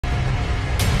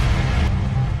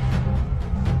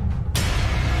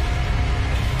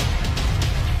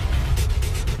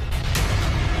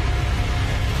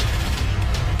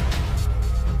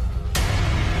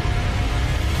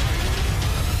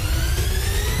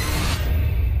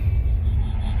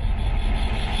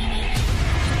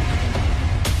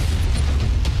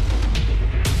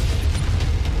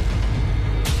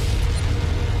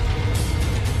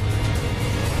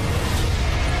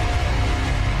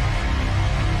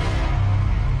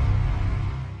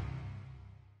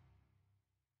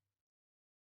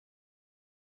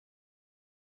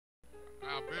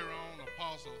our very own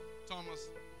Apostle Thomas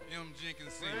M.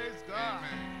 Jenkins Sr. Praise God.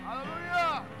 Amen.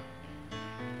 Hallelujah.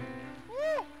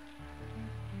 Woo.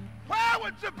 Where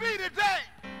would you be today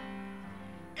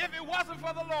if it wasn't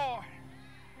for the Lord?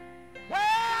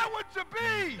 Where would you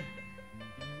be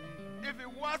if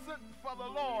it wasn't for the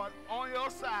Lord on your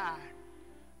side?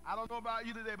 I don't know about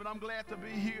you today, but I'm glad to be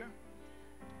here.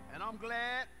 And I'm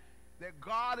glad that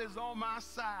God is on my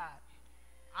side.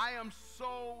 I am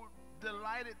so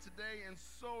delighted today and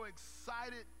so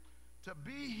excited to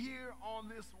be here on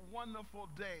this wonderful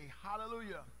day.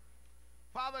 Hallelujah.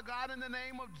 Father God, in the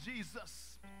name of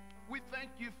Jesus, we thank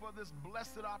you for this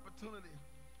blessed opportunity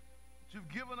that you've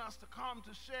given us to come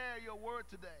to share your word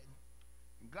today.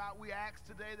 And God, we ask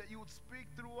today that you would speak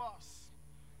through us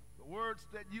the words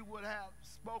that you would have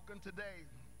spoken today.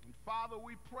 And Father,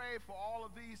 we pray for all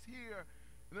of these here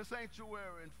in the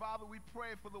sanctuary. And Father, we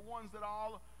pray for the ones that are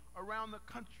all around the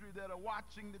country that are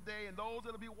watching today and those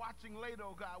that will be watching later,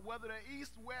 oh God, whether they're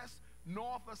east, west,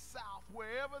 north, or south,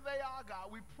 wherever they are,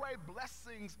 God, we pray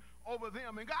blessings over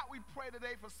them. And God, we pray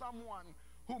today for someone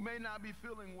who may not be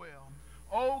feeling well.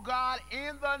 Oh God,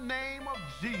 in the name of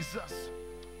Jesus,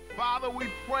 Father, we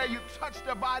pray you touch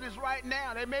their bodies right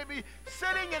now. They may be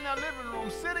sitting in their living room,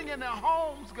 sitting in their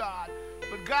homes, God.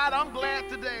 But God, I'm glad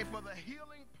today for the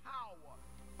healing power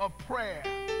of prayer.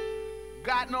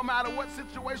 God, no matter what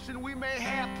situation we may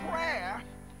have, prayer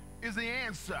is the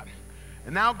answer.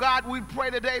 And now, God, we pray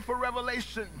today for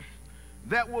revelation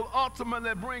that will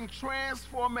ultimately bring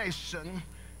transformation.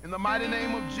 In the mighty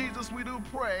name of Jesus, we do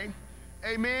pray.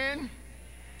 Amen,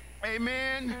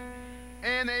 amen,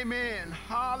 and amen.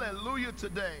 Hallelujah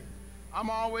today. I'm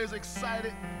always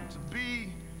excited to be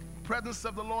in the presence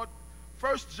of the Lord.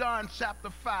 1 John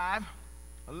chapter 5.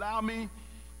 Allow me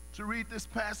to read this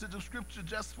passage of scripture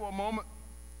just for a moment.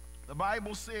 The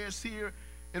Bible says here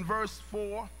in verse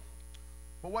 4,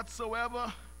 "For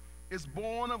whatsoever is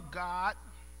born of God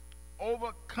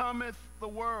overcometh the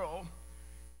world,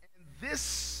 and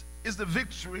this is the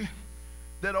victory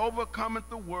that overcometh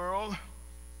the world,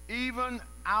 even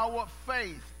our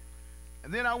faith."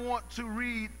 And then I want to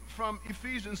read from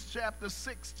Ephesians chapter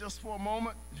 6 just for a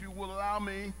moment, if you will allow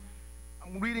me.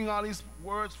 I'm reading all these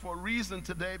words for a reason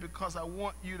today because I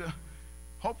want you to,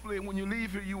 hopefully when you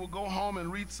leave here, you will go home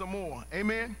and read some more.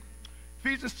 Amen?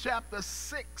 Ephesians chapter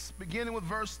 6, beginning with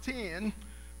verse 10.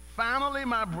 "Finally,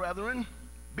 my brethren,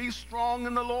 be strong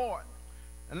in the Lord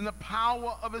and in the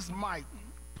power of his might.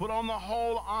 Put on the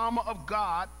whole armor of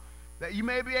God, that you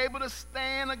may be able to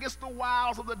stand against the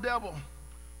wiles of the devil.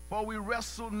 For we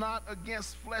wrestle not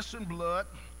against flesh and blood,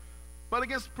 but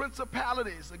against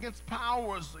principalities, against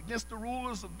powers, against the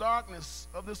rulers of darkness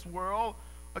of this world,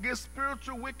 against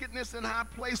spiritual wickedness in high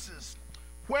places.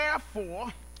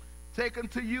 Wherefore, take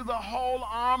unto you the whole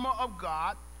armor of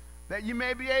God, that you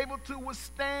may be able to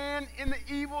withstand in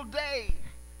the evil day,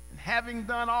 and having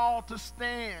done all to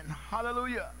stand."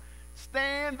 Hallelujah.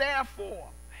 "Stand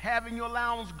therefore, having your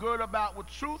loins girt about with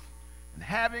truth, and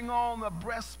having on the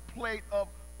breastplate of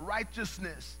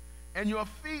righteousness, and your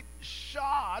feet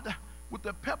shod with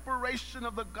the preparation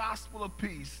of the gospel of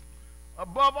peace.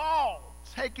 Above all,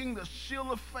 taking the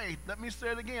shield of faith." Let me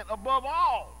say it again. "Above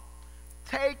all,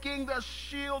 taking the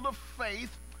shield of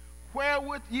faith,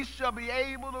 wherewith ye shall be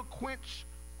able to quench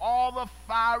all the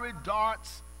fiery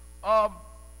darts of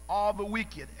all the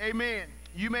wicked." Amen.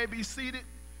 You may be seated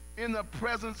in the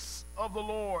presence of the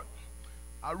Lord.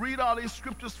 I read all these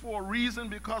scriptures for a reason,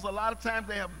 because a lot of times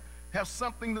they have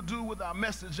something to do with our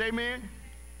message. Amen.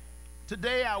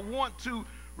 Today I want to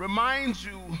remind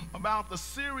you about the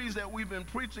series that we've been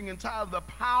preaching entitled "The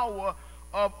Power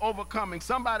of Overcoming."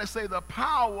 Somebody say, "The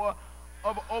Power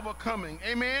of Overcoming."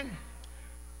 Amen.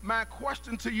 My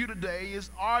question to you today is,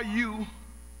 are you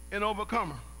an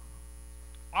overcomer?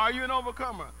 Are you an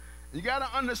overcomer? You got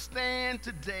to understand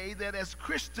today that as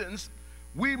Christians,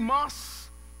 we must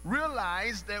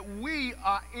realize that we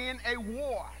are in a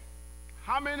war.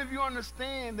 How many of you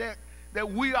understand that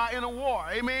we are in a war?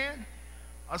 Amen.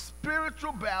 A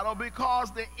spiritual battle, because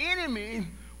the enemy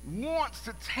wants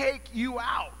to take you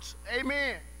out.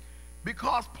 Amen.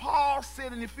 Because Paul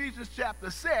said in Ephesians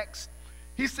chapter 6,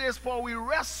 he says, "For we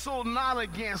wrestle not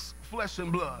against flesh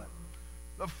and blood."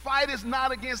 The fight is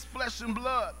not against flesh and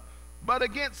blood, but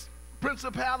against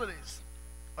principalities,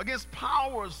 against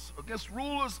powers, against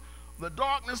rulers of the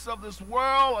darkness of this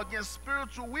world, against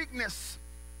spiritual weakness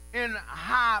in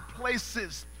high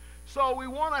places. So we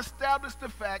want to establish the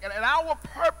fact, and our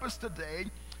purpose today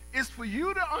is for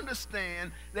you to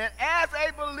understand that as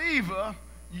a believer,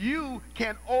 you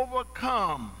can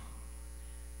overcome.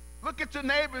 Look at your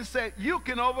neighbor and say, "You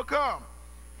can overcome."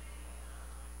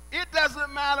 It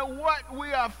doesn't matter what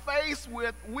we are faced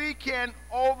with, we can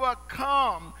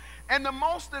overcome. And the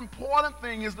most important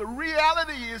thing is, the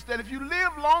reality is that if you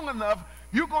live long enough,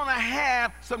 you're going to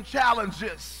have some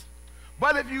challenges.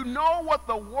 But if you know what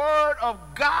the Word of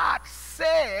God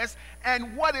says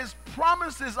and what His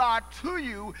promises are to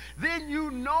you, then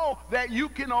you know that you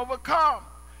can overcome.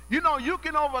 You know, you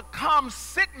can overcome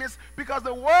sickness because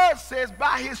the Word says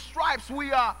by His stripes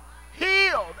we are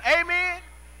healed. Amen?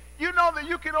 You know that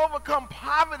you can overcome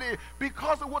poverty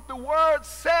because of what the Word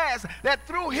says, that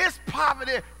through His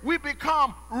poverty we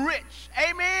become rich.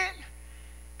 Amen?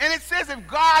 And it says, if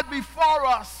God be for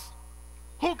us,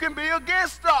 who can be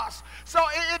against us? So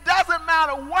it doesn't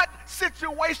matter what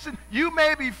situation you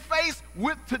may be faced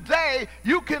with today,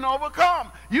 you can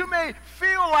overcome. You may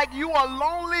feel like you are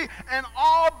lonely and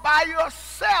all by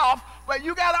yourself, but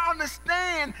you got to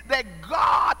understand that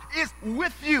God is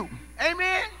with you.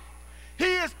 Amen? He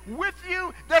is with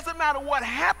you. Doesn't matter what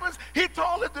happens. He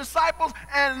told His disciples,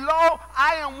 and lo,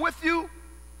 I am with you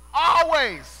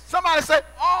always. Somebody say,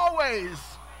 always.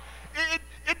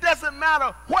 It doesn't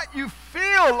matter what you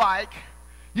feel like.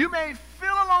 You may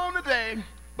feel alone today,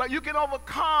 but you can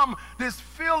overcome this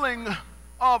feeling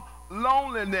of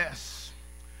loneliness.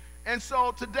 And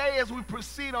so today, as we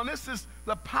proceed on, this is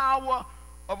the power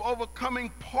of overcoming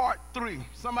part 3.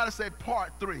 Somebody say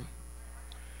part 3.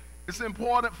 It's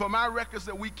important for my records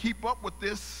that we keep up with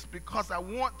this, because I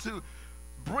want to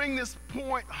bring this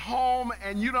point home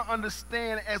and you to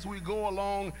understand as we go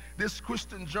along this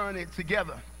Christian journey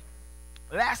together.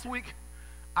 Last week,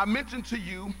 I mentioned to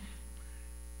you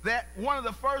that one of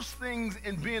the first things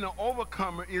in being an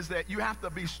overcomer is that you have to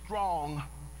be strong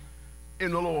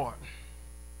in the Lord.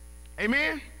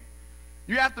 Amen?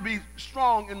 You have to be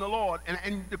strong in the Lord.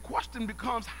 And the question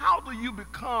becomes, how do you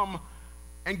become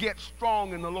and get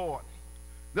strong in the Lord?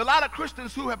 There are a lot of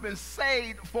Christians who have been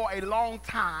saved for a long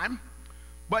time,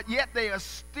 but yet they are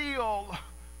still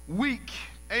weak.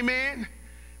 Amen?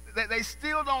 They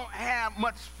still don't have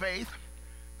much faith.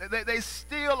 They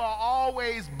still are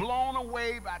always blown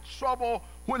away by trouble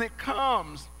when it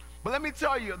comes. But let me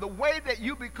tell you, the way that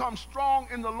you become strong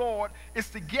in the Lord is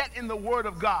to get in the Word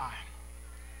of God.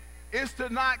 It's to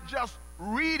not just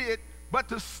read it, but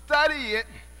to study it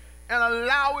and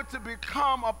allow it to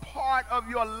become a part of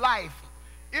your life.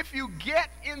 If you get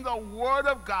in the Word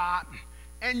of God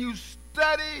and you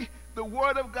study the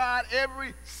Word of God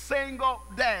every single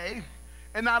day,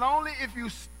 and not only if you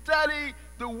study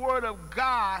the Word of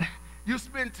God, you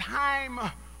spend time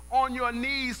on your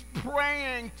knees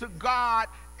praying to God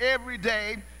every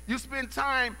day, you spend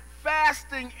time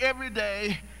fasting every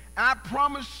day, and I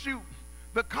promise you,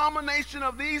 the combination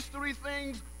of these 3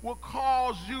 things will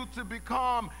cause you to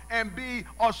become and be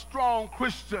a strong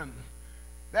Christian.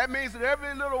 That means that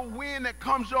every little wind that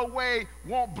comes your way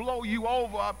won't blow you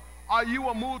over, or you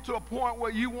will move to a point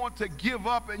where you want to give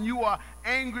up and you are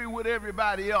angry with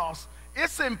everybody else.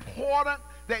 It's important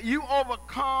that you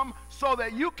overcome so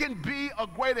that you can be a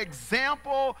great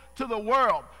example to the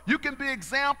world. You can be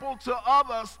example to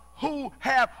others who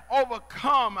have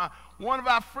overcome. One of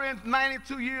our friends,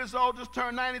 92 years old, just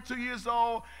turned 92 years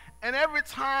old, and every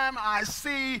time I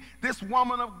see this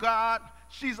woman of God,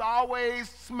 she's always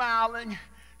smiling.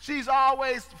 She's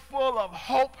always full of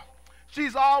hope.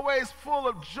 She's always full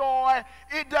of joy.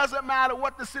 It doesn't matter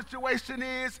what the situation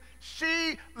is.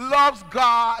 She loves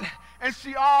God, and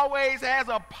she always has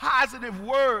a positive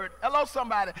word. Hello,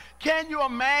 somebody. Can you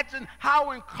imagine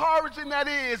how encouraging that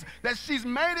is, that she's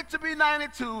made it to be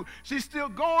 92, she's still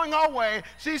going her way,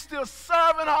 she's still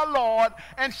serving her Lord,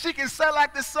 and she can say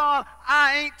like the song,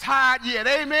 I ain't tired yet.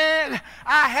 Amen?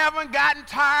 I haven't gotten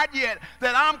tired yet,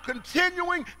 that I'm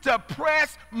continuing to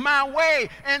press my way.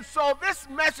 And so this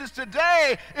message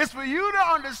today is for you to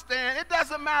understand, it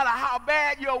doesn't matter how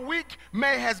bad your week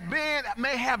may have been.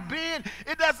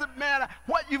 It doesn't matter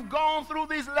what you've gone through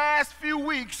these last few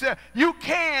weeks. You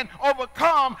can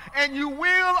overcome, and you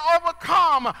will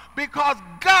overcome, because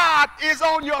God is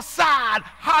on your side.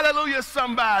 Hallelujah,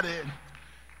 somebody.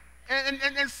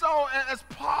 And so as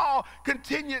Paul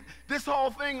continued this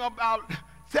whole thing about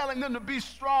telling them to be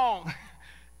strong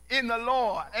in the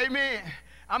Lord. Amen.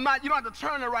 You don't have to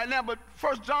turn it right now, but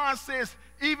 1 John says,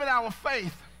 even our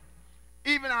faith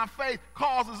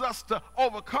causes us to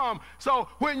overcome. So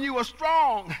when you are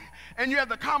strong and you have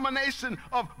the combination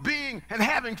of being and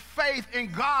having faith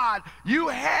in God, you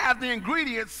have the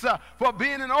ingredients for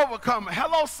being an overcomer.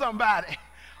 Hello, somebody.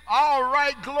 All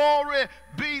right, glory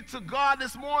be to God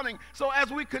this morning. So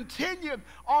as we continue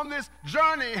on this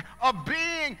journey of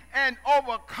being an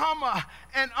overcomer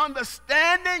and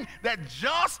understanding that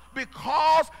just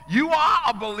because you are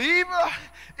a believer,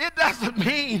 it doesn't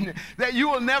mean that you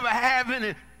will never have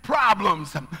any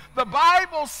problems. The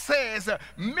Bible says,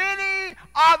 many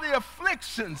are the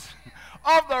afflictions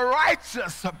of the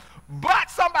righteous, but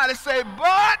somebody say,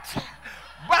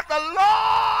 but the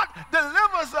Lord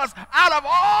delivers us out of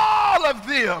all of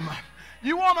them.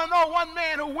 You want to know one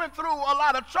man who went through a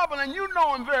lot of trouble, and you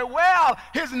know him very well.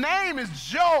 His name is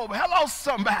Job. Hello,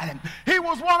 somebody. He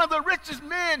was one of the richest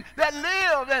men that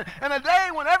lived, and a day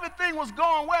when everything was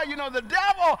going well. You know, the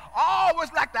devil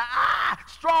always liked to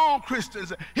strong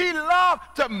Christians. He loved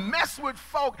to mess with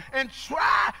folk and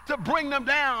try to bring them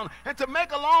down. And to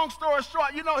make a long story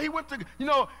short,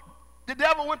 the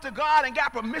devil went to God and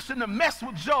got permission to mess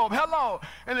with Job. Hello.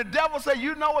 And the devil said,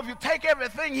 if you take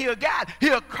everything he'll got,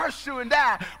 he'll curse you and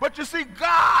die. But you see,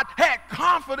 God had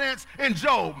confidence in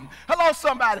Job. Hello,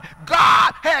 somebody.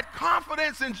 God had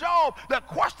confidence in Job. The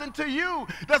question to you,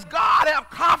 does God have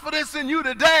confidence in you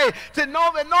today to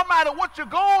know that no matter what you're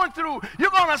going through,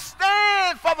 you're going to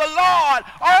stand for the Lord?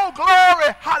 Oh,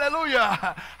 glory.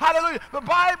 Hallelujah. Hallelujah. The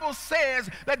Bible says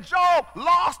that Job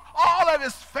lost all of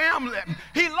his family.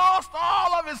 He lost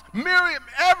all of his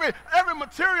every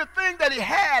material thing that he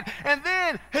had, and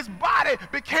then his body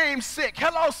became sick.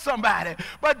 Hello, somebody.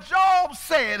 But Job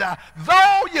said,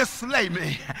 though you slay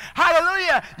me,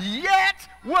 hallelujah, yet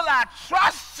will I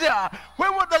trust you.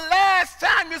 When was the last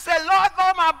time you said, Lord,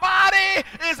 though my body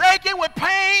is aching with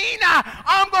pain,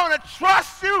 I'm going to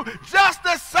trust you just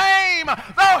the same.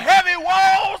 Though heavy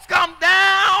walls come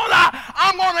down,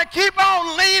 I'm going to keep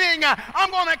on leaning. I'm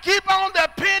going to keep on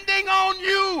depending on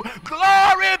you.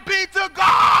 Glory be to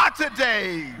God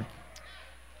today.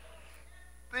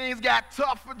 Things got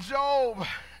tough for Job.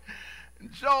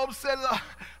 And Job said,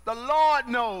 the Lord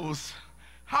knows.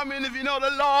 How many of you know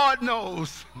the Lord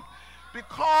knows?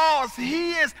 Because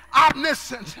he is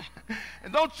omniscient.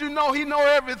 And don't you know he knows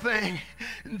everything?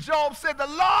 And Job said, the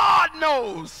Lord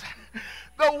knows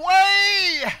the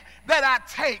way that I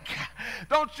take.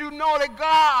 Don't you know that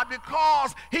God,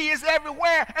 because he is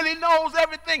everywhere and he knows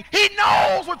everything, he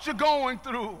knows what you're going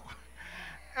through.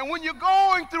 And when you're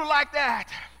going through like that,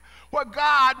 what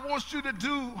God wants you to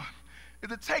do is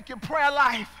to take your prayer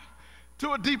life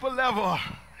to a deeper level.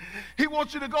 He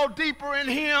wants you to go deeper in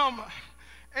him.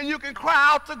 And you can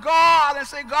cry out to God and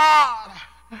say, God,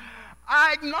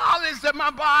 I acknowledge that my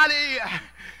body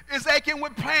is aching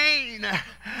with pain.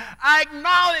 I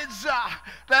acknowledge that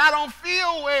I don't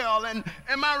feel well and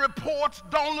my reports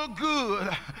don't look good.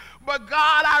 But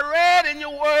God, I read in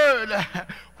your word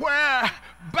where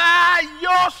by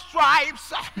your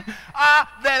stripes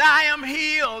that I am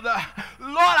healed.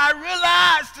 Lord, I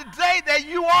realize today that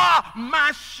you are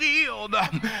my shield.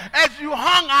 As you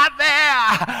hung out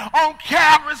there on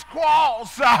Calvary's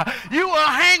cross, you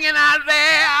were hanging out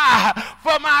there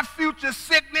for my future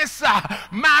sickness,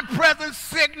 my present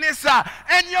sickness,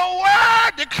 and your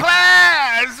word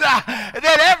declares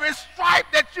that every stripe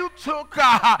that you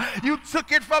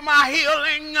took it for my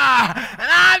healing. And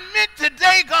I admit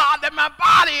today, God, that my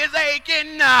body is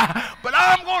aching, but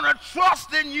I'm going to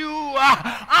trust in you.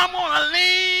 I'm going to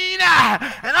lean,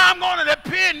 and I'm going to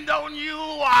depend on you,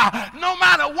 no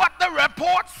matter what the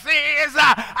report says.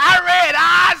 I read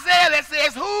Isaiah that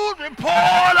says, whose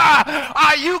report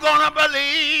are you going to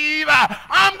believe?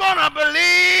 I'm going to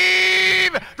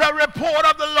believe the report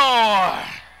of the Lord.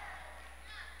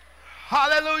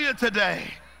 Hallelujah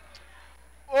today.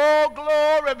 Oh,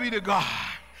 glory be to God.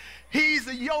 He's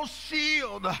your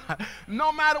shield.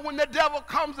 No matter when the devil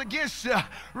comes against you,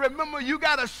 remember you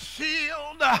got a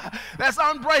shield that's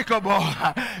unbreakable.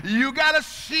 You got a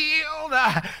shield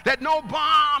that no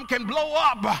bomb can blow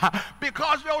up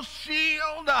because your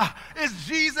shield is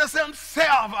Jesus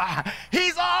himself.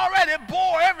 He's already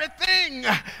bore everything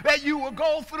that you will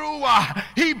go through.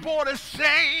 He bore the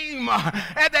shame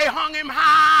and they hung him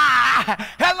high.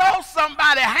 Hello,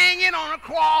 somebody hanging on a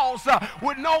cross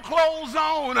with no clothes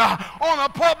on a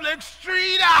public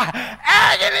street.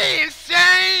 Agony and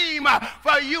shame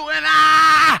for you and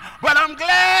I. But I'm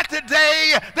glad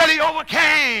today that he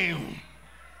overcame.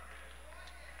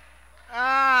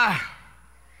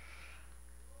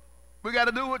 We got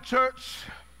to do it, church.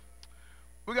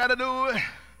 We got to do it.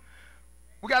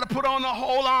 We got to put on the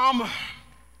whole armor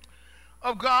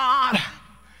of God.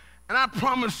 And I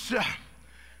promise you,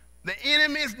 the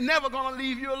enemy is never going to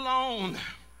leave you alone,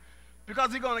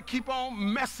 because he's going to keep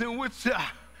on messing with you.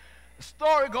 The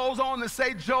story goes on to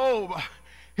say Job,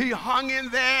 he hung in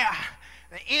there.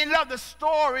 The end of the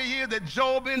story is that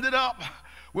Job ended up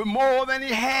with more than he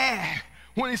had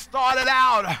when he started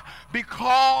out,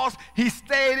 because he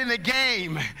stayed in the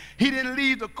game. He didn't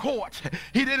leave the court.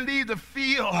 He didn't leave the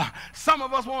field. Some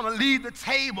of us want to leave the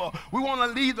table. We want to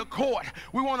leave the court.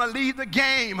 We want to leave the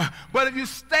game. But if you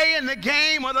stay in the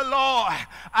game of the Lord,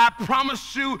 I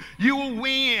promise you, you will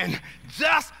win.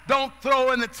 Just don't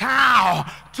throw in the towel.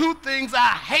 Two things I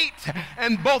hate,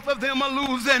 and both of them are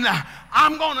losing.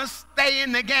 I'm going to stay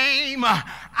in the game.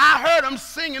 I heard him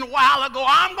singing a while ago,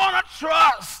 I'm going to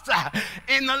trust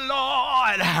in the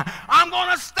Lord. I'm going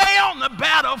to stay on the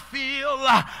battlefield.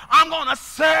 I'm going to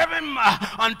serve him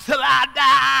until I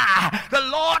die. The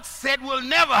Lord said we'll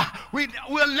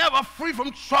never free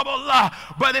from trouble,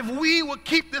 but if we will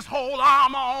keep this whole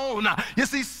armor on. You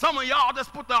see, some of y'all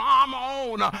just put the armor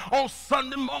on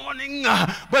Sunday morning,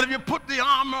 but if you put the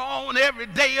armor on every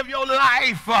day of your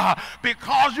life,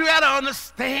 because you got to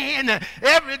understand,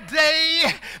 every day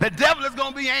the devil is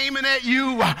going to be aiming at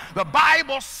you. The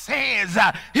Bible says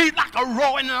he's like a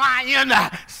roaring lion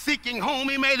seeking whom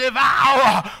he may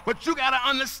devour. But you got to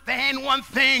understand one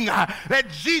thing, that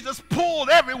Jesus pulled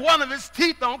every one of his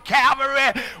teeth on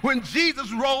Calvary. When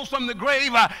Jesus rose from the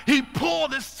grave, he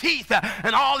pulled his teeth,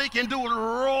 and all he can do is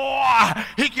roar.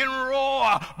 He can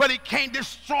roar, but he can't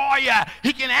destroy you.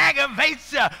 He can aggravate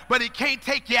you, but he can't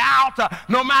take you out.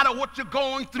 No matter what you're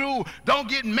going through, don't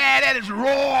get mad at his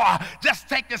roar. Just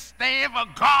take a stand for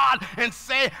God and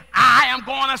say, I am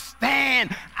going to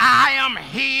stand. I am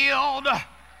healed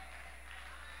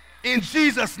in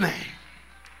Jesus' name.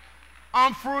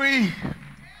 I'm free.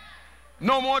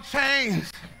 No more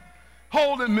chains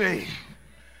holding me.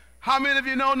 How many of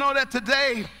you know that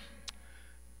today,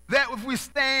 that if we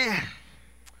stand,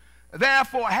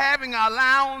 therefore having our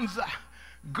loins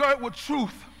girt with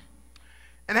truth,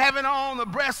 and having on the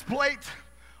breastplate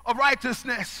of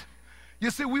righteousness.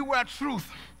 You see, we wear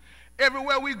truth.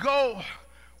 Everywhere we go,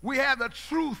 we have the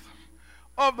truth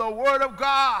of the Word of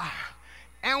God.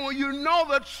 And when you know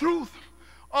the truth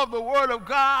of the Word of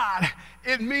God,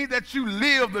 it means that you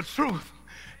live the truth.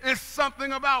 It's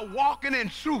something about walking in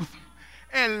truth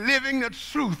and living the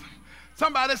truth.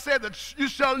 Somebody said that you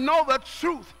shall know the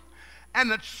truth,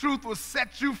 and the truth will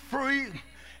set you free.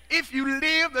 If you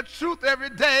live the truth every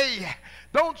day,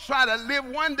 don't try to live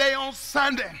one day on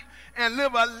Sunday and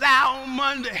live a lie on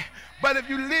Monday. But if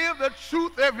you live the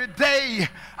truth every day,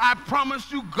 I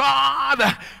promise you, God,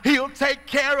 he'll take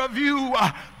care of you.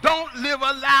 Don't live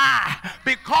a lie,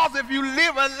 because if you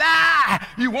live a lie,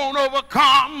 you won't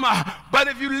overcome. But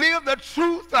if you live the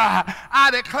truth, I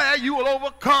declare you will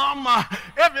overcome.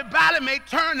 Everybody may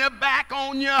turn their back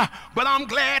on you, but I'm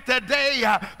glad today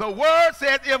the word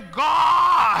says, if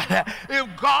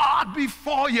God be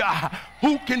for you,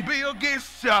 who can be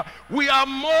against you? We are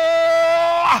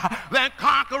more than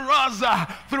conquerors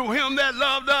through him that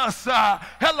loved us.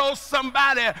 Hello,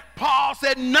 somebody. Paul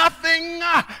said, nothing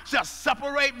shall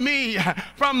separate me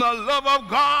from the love of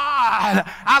God.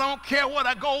 I don't care what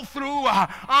I go through.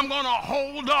 I'm going to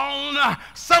hold on.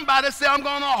 Somebody say, I'm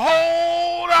going to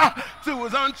hold to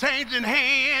his unchanging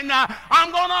hand.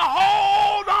 I'm going to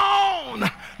hold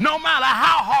on. No matter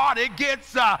how hard it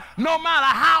gets, no matter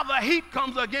how the heat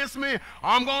comes against me,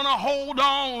 I'm going to hold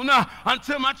on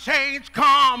until my change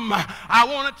comes. I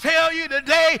want to tell you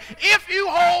today, if you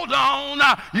hold on,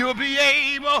 you'll be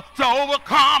able to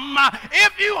overcome.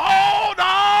 If you hold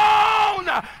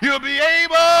on, you'll be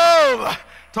able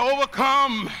to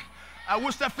overcome. I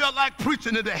wish I felt like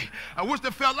preaching today. I wish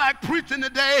I felt like preaching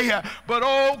today. But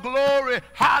oh, glory,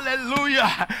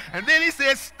 hallelujah. And then he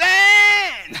said,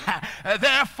 stand.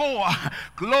 Therefore,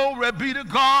 glory be to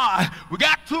God. We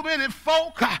got too many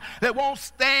folk that won't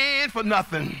stand for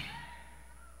nothing.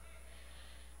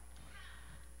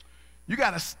 You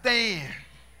got to stand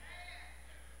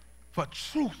for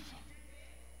truth.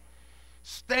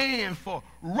 Stand for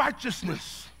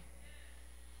righteousness.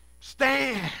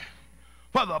 Stand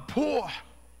for the poor.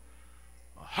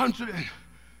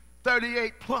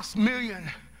 138 plus million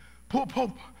poor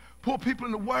people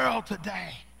in the world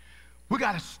today. We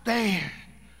got to stand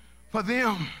for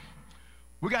them.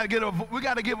 We got to give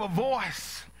a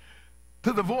voice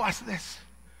to the voiceless.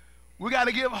 We got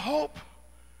to give hope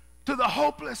to the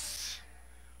hopeless.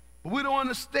 But we don't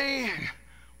understand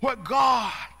what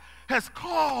God has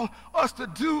called us to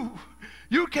do.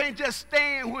 You can't just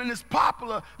stand when it's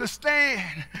popular to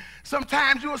stand.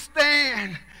 Sometimes you'll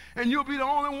stand and you'll be the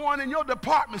only one in your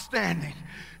department standing.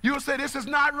 You'll say, this is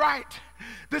not right.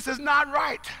 This is not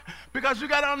right. Because you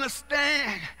got to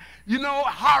understand,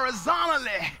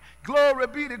 horizontally, glory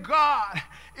be to God,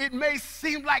 it may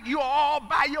seem like you're all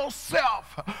by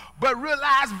yourself, but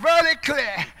realize vertically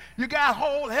you got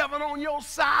whole heaven on your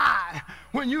side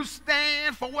when you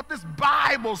stand for what this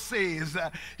Bible says.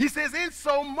 He says, in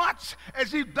so much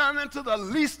as you've done unto the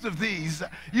least of these,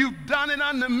 you've done it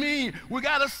unto me. We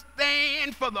got to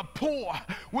stand for the poor.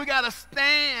 We got to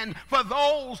stand for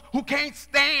those who can't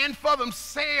stand for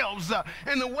themselves.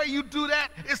 And the way you do that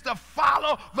is to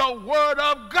follow the word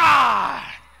of God.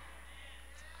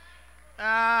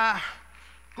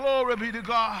 Glory be to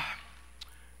God.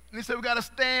 And he said we got to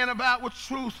stand about with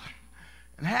truth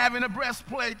and having a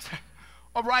breastplate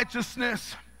of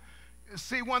righteousness. You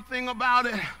see, one thing about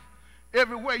it,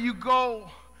 everywhere you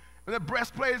go, and the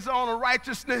breastplate is on of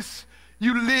righteousness,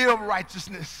 you live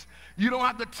righteousness. You don't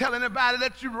have to tell anybody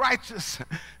that you're righteous.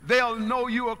 They'll know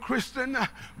you're a Christian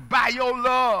by your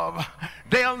love.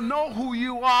 They'll know who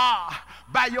you are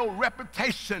by your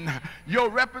reputation. Your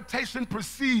reputation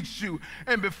precedes you.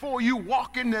 And before you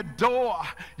walk in the door,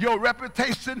 your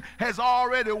reputation has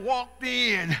already walked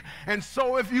in. And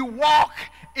so if you walk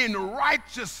in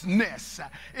righteousness,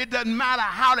 it doesn't matter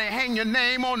how they hang your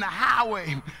name on the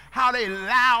highway, how they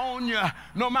lie on you,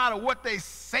 no matter what they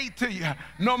say to you,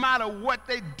 no matter what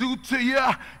they do to you,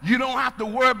 you don't have to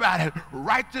worry about it.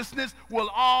 Righteousness will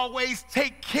always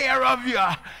take care of you.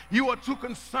 You are too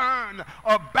concerned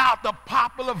about the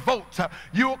popular vote.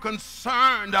 You are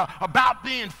concerned about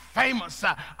being famous.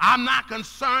 I'm not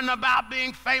concerned about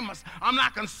being famous. I'm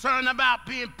not concerned about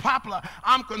being popular.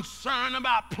 I'm concerned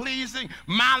about pleasing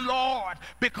my Lord,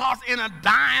 because in a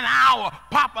dying hour,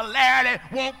 popularity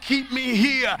won't keep me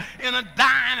here. In a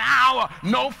dying hour,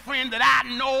 no friend that I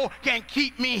know can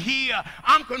keep me here.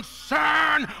 I'm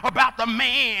concerned about the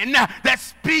man that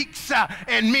speaks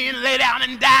and men lay down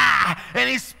and die, and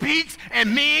he speaks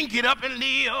and men get up and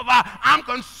live. I'm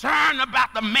concerned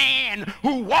about the man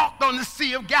who walked on the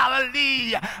Sea of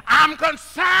Galilee. I'm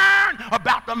concerned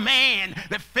about the man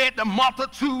that fed the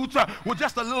multitudes with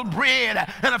just a little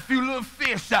bread and a few little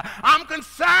fish. I'm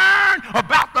concerned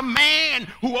about the man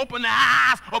who opened the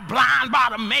eyes of blind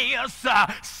Bartimaeus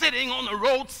sitting on the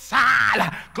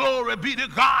roadside. Glory be to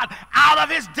God. Out of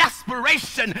his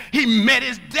desperation, he met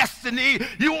his destiny.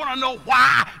 You want to know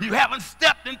why you haven't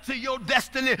stepped into your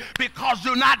destiny? Because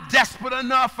you're not desperate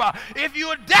enough. If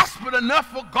you're desperate enough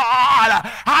for God,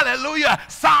 hallelujah,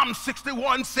 Psalm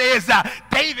 61 says,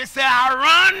 David said, I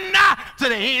run to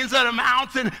the ends of the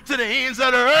mountain, to the ends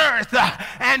of the earth,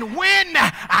 and when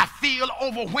I feel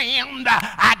overwhelmed,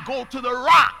 I go to the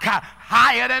rock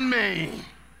higher than me.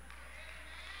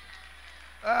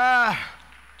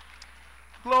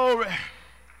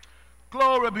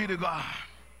 Glory be to God.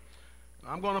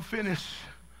 I'm going to finish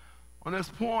on this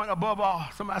point. Above all,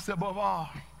 somebody said above all,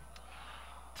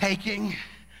 taking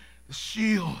the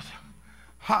shield,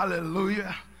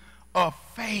 hallelujah, of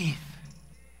faith.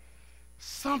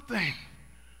 Something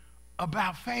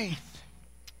about faith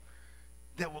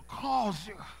that will cause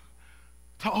you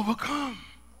to overcome.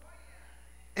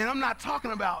 And I'm not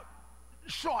talking about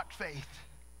short faith.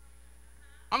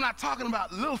 I'm not talking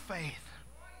about little faith.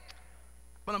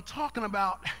 But I'm talking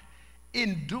about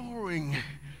enduring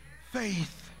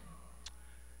faith.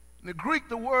 In the Greek,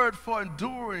 the word for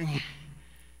enduring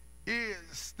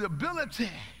is the ability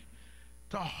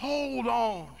to hold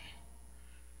on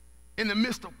in the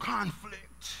midst of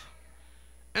conflict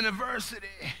and adversity.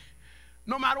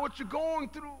 No matter what you're going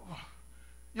through,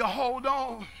 you hold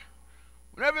on.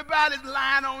 When everybody's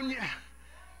lying on you,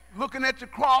 looking at your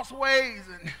crossways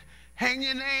and hang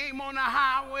your name on the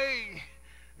highway,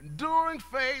 enduring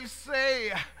faith,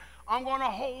 say, I'm going to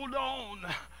hold on.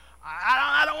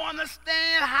 I don't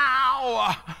understand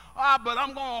how, but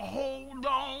I'm going to hold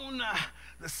on.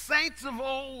 The saints of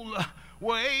old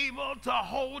were able to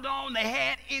hold on. They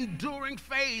had enduring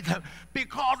faith,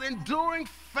 because enduring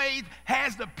faith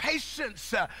has the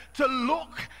patience to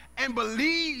look and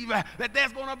believe that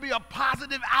there's going to be a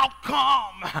positive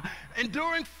outcome.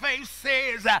 Enduring faith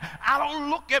says, I don't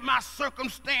look at my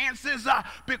circumstances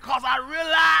because I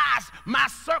realize my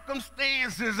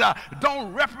circumstances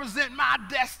don't represent my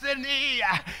destiny.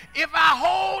 If I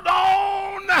hold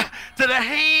on to the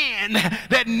hand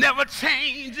that never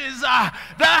changes,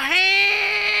 the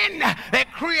hand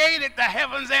that created the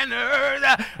heavens and the earth,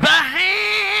 the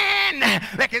hand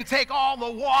that can take all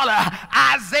the water.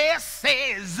 Isaiah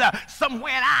says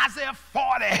somewhere in Isaiah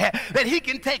 40 that he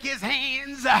can take his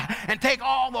hands and take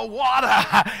all the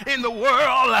water in the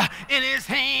world in his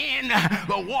hand.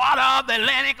 The water of the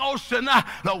Atlantic Ocean,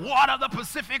 the water of the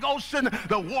Pacific Ocean,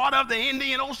 the water of the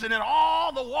Indian Ocean, and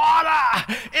all the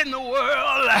water in the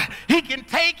world. He can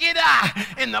take it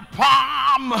in the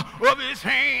palm of his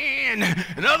hand.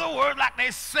 In other words, like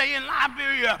they say in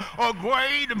Liberia, a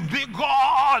great big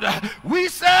God. We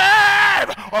serve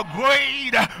a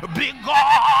great big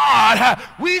God.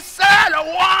 We serve the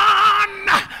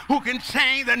one who can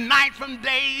change the night from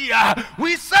day.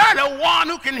 We serve the one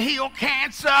who can heal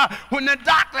cancer when the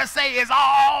doctors say it's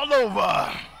all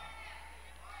over.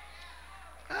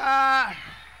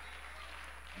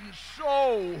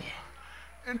 So,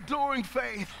 enduring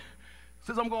faith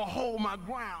says, I'm going to hold my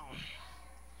ground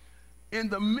in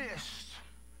the midst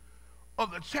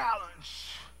of the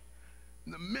challenge,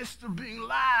 in the midst of being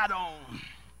lied on.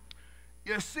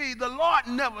 You see, the Lord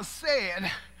never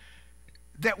said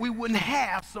that we wouldn't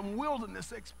have some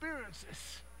wilderness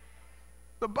experiences.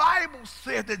 The Bible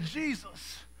said that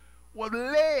Jesus was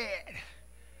led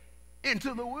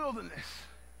into the wilderness.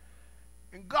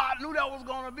 And God knew there was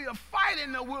going to be a fight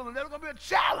in the wilderness. There was going to be a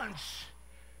challenge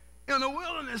in the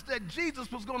wilderness that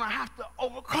Jesus was going to have to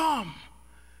overcome.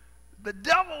 The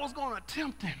devil was going to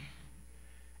tempt him.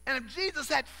 And if Jesus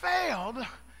had failed,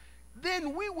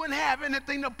 then we wouldn't have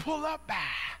anything to pull up by.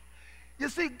 You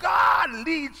see, God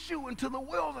leads you into the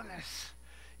wilderness.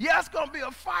 Yeah, it's going to be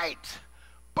a fight,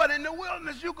 but in the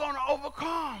wilderness, you're going to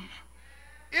overcome.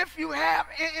 If you have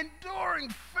enduring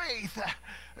faith,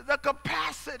 the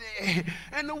capacity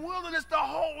and the willingness to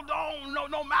hold on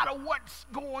no matter what's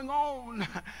going on,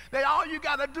 that all you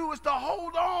got to do is to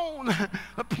hold on.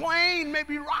 The plane may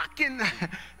be rocking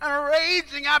and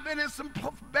raging. I've been in some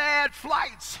bad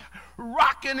flights,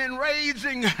 rocking and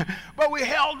raging, but we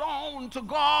held on to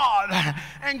God,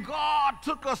 and God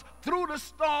took us through the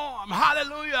storm,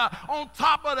 hallelujah, on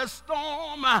top of the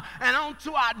storm and on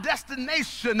to our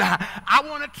destination. I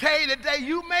want to tell you today,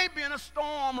 you may be in a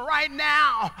storm right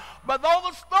now, but though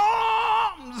the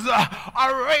storms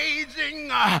are raging,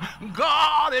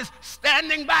 God is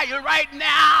standing by you right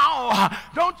now.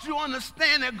 Don't you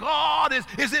understand that God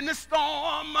is in the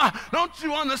storm? Don't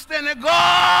you understand that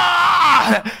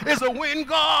God is a wind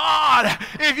God?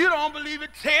 If you don't believe it,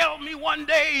 tell me one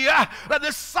day the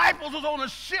disciples was on a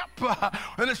ship,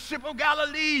 in the ship of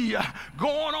Galilee,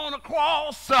 going on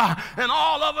across, and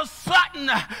all of a sudden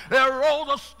there rose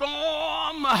a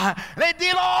storm. They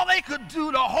did all they could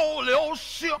do to hold the old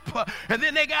ship, and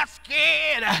then they got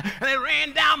scared, and they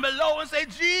ran down below and said,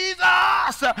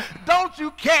 Jesus, don't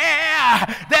you care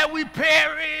that we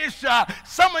perish?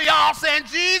 Some of y'all saying,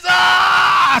 Jesus,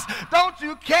 don't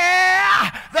you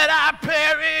care that I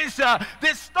perish?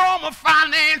 This storm of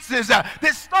finances,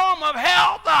 this storm of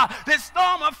health, this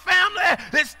storm of family,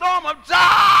 this storm of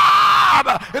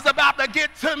job is about to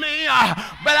get to me.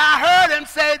 But I heard him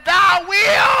say, thou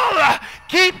will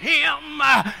keep him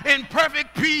in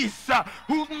perfect peace,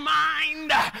 whose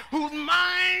mind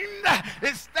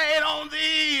is stayed on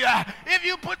thee. If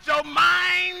you put your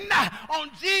mind on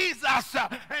Jesus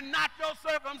and not your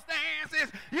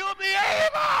circumstances, you'll be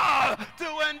able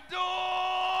to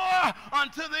endure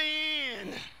unto the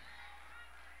end.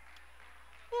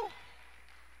 Woo.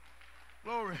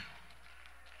 Glory.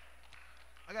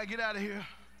 I got to get out of here.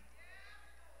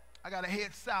 I got to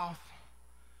head south.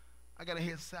 I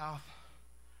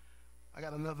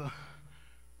got another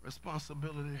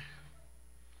responsibility.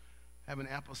 I have an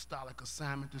apostolic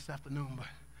assignment this afternoon, but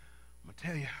I'm going to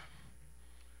tell you,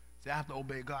 see, I have to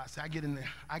obey God. See, I get in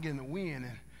the wind,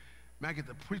 and when I get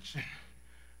to preaching,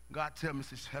 God tells me,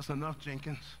 that's enough,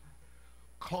 Jenkins.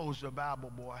 Close your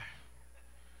Bible, boy.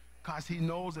 Because he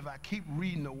knows if I keep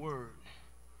reading the word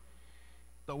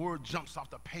jumps off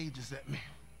the pages at me.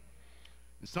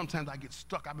 And sometimes I get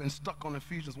stuck. I've been stuck on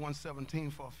Ephesians 1:17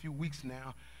 for a few weeks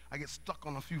now. I get stuck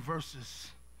on a few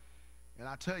verses. And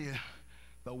I tell you,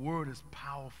 the word is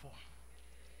powerful.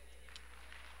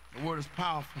 The word is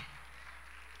powerful.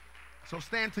 So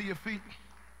stand to your feet.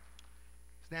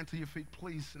 Stand to your feet,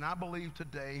 please. And I believe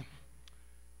today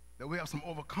that we have some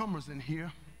overcomers in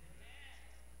here.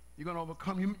 You're going to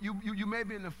overcome. You may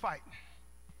be in the fight.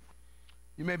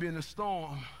 You may be in the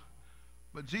storm.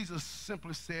 But Jesus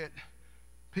simply said,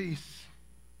 peace,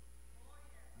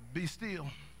 be still.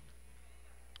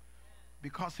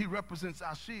 Because he represents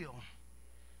our shield.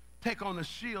 Take on the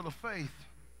shield of faith.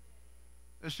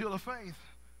 The shield of faith.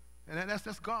 And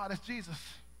that's God, that's Jesus.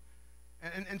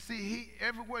 And see,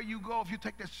 everywhere you go, if you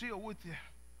take that shield with you,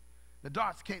 the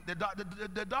darts can't,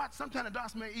 sometimes the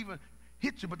darts may even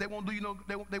hit you, but they won't do you no,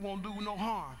 they won't do no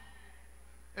harm.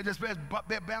 They just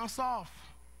bounce off.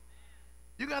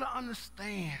 You got to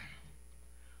understand,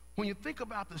 when you think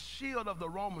about the shield of the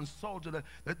Roman soldier,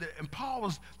 and Paul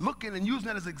was looking and using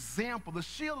that as an example, the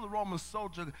shield of the Roman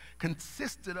soldier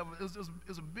consisted of, it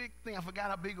was a big thing. I forgot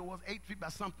how big it was, 8 feet by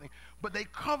something. But they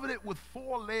covered it with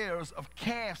 4 layers of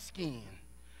calf skin.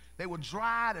 They were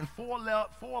dried in 4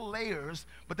 layers,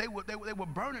 but they would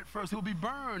burn it first. It would be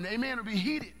burned, amen, it would be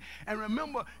heated. And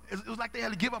remember, it was like they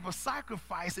had to give up a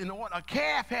sacrifice in order. A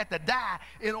calf had to die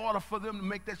in order for them to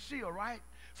make that shield, right?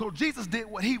 So Jesus did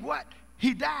what?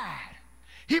 He died.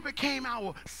 He became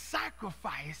our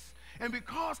sacrifice. And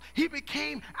because he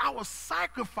became our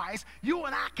sacrifice, you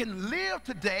and I can live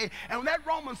today. And when that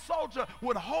Roman soldier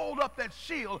would hold up that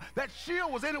shield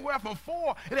was anywhere from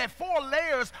 4, it had 4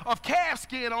 layers of calf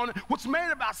skin on it, which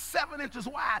made about 7 inches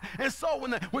wide. And so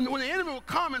when the enemy would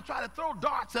come and try to throw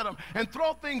darts at him and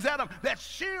throw things at him, that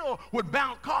shield would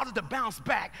cause it to bounce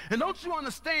back. And don't you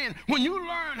understand, when you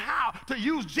learn how to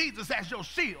use Jesus as your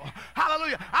shield,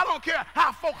 hallelujah, I don't care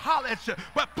how folk holler at you,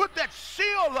 but put that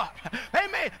shield up. They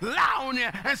may lie on you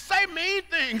and say mean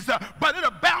things, but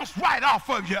it'll bounce right off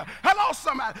of you. Hello,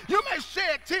 somebody. You may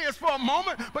shed tears for a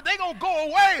moment, but they're going to go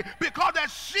away because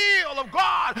that shield of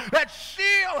God, that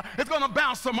shield is going to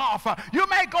bounce them off. You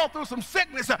may go through some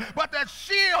sickness, but that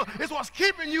shield is what's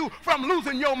keeping you from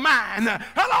losing your mind.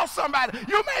 Hello, somebody.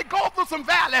 You may go through some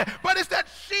valley, but it's that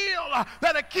shield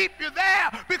that'll keep you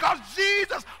there because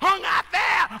Jesus hung out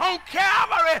there on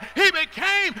Calvary. He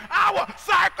became our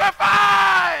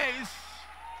sacrifice.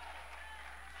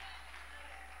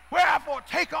 Wherefore,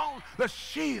 take on the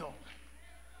shield.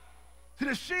 See,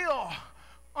 the shield,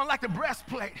 unlike the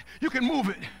breastplate, you can move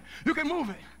it. You can move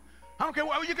it. I don't care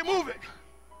what, you can move it.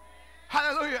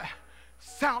 Hallelujah.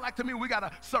 Sound like to me we got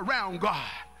to surround God.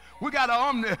 We got an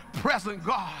omnipresent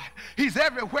God. He's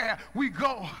everywhere we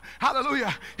go.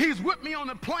 Hallelujah. He's with me on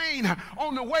the plane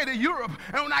on the way to Europe.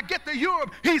 And when I get to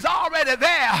Europe, he's already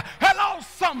there. Hello,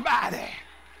 somebody.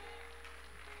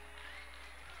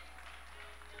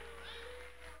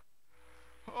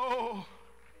 Oh,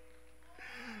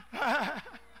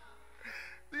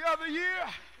 the other year,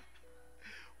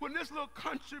 when this little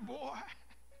country boy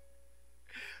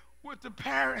went to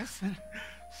Paris and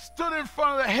stood in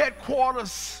front of the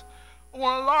headquarters of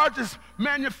one of the largest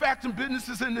manufacturing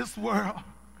businesses in this world,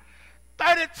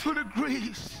 32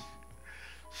 degrees,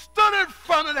 stood in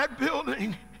front of that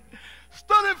building,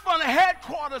 stood in front of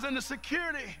headquarters, and the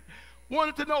security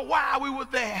wanted to know why we were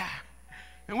there.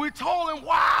 And we told him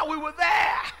why we were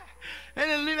there.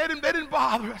 And they didn't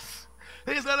bother us.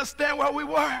 They just let us stand where we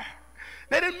were.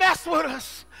 They didn't mess with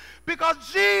us because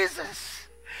Jesus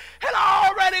had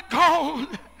already gone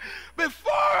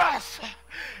before us.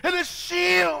 And the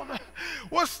shield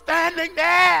was standing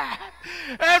there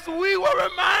as we were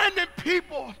reminding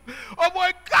people of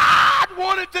what God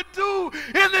wanted to do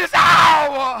in this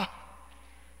hour.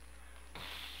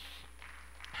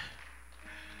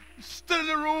 Stood in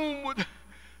the room with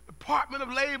Department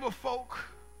of Labor folk,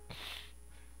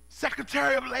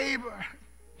 Secretary of Labor,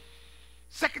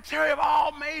 Secretary of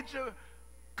all major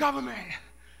government,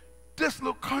 this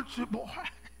little country boy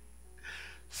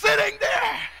sitting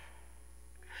there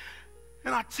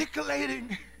and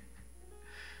articulating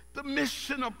the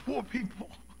mission of poor people,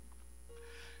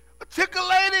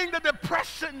 articulating the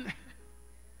depression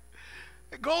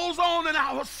that goes on in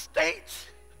our state,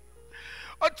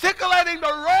 articulating the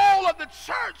role of the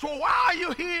church. Well, why are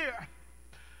you here?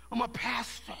 I'm a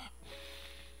pastor.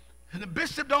 And the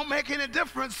bishop don't make any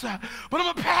difference, but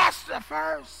I'm a pastor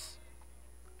first.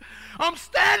 I'm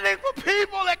standing for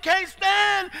people that can't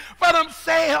stand for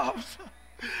themselves.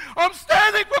 I'm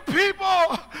standing for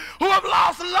people who have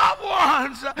lost loved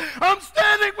ones. I'm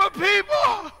standing for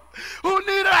people who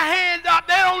need a hand up.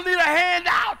 They don't need a hand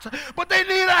out, but they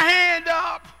need a hand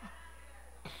up.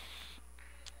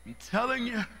 I'm telling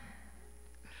you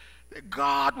that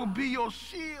God will be your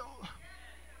shield.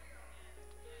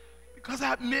 Because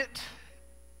I admit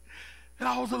that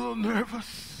I was a little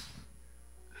nervous.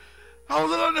 I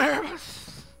was a little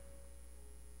nervous.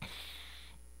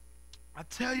 I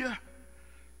tell you,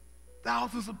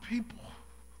 thousands of people,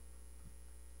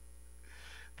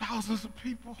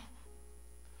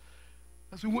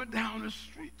 as we went down the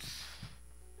streets,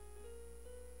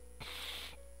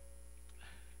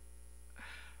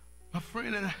 my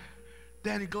friend and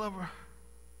Danny Glover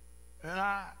and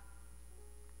I,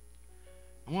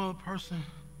 and one other person,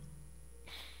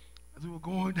 as we were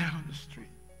going down the street,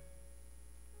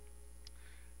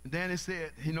 and Danny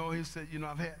said,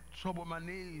 I've had trouble with my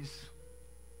knees.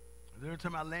 Every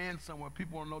time I land somewhere,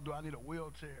 people want to know, do I need a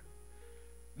wheelchair?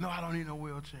 No, I don't need no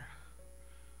wheelchair.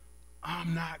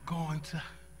 I'm not going to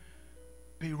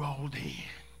be rolled in.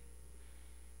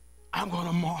 I'm going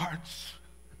to march.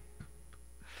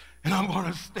 And I'm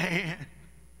going to stand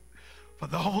for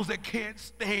those that can't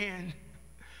stand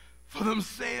for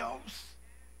themselves.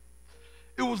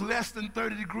 It was less than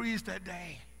 30 degrees that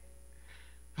day.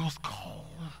 It was cold.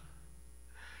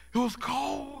 It was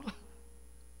cold.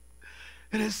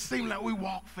 And it seemed like we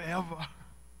walked forever.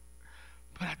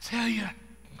 But I tell you,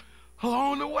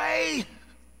 along the way,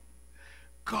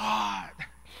 God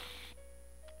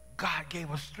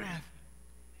gave us strength.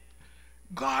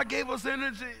 God gave us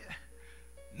energy.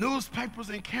 Newspapers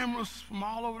and cameras from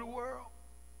all over the world.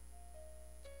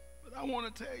 But I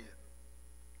want to tell you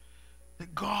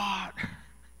that God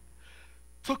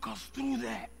took us through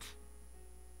that.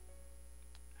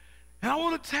 And I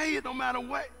want to tell you, no matter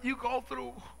what you go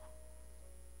through,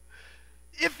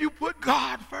 if you put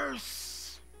God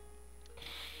first,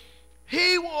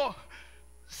 He will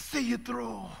see you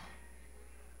through.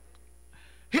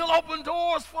 He'll open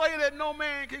doors for you that no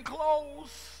man can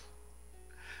close.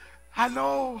 I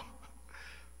know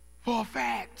for a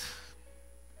fact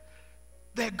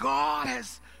that God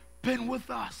has been with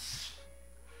us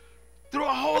through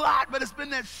a whole lot, but it's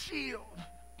been that shield.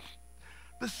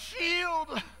 The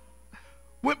shield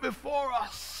went before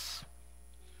us,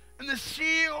 and the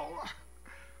shield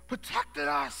protected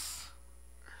us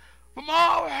from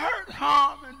all hurt,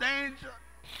 harm, and danger.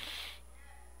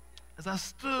 As I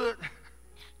stood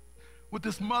with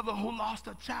this mother who lost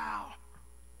a child,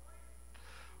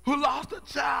 her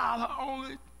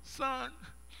only son,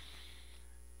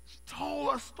 she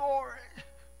told her story.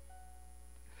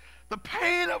 The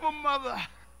pain of a mother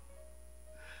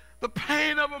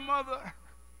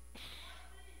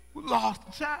who lost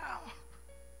a child.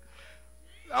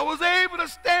 I was able to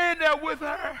stand there with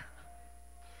her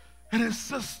and his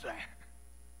sister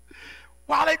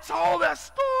while they told that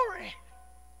story.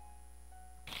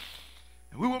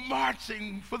 And we were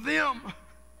marching for them.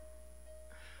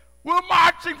 We were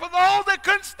marching for those that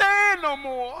couldn't stand no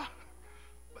more,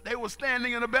 but they were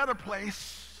standing in a better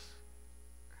place.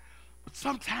 But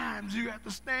sometimes you have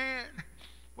to stand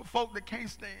for folk that can't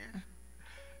stand.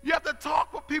 You have to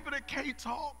talk for people that can't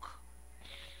talk.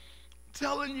 I'm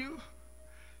telling you,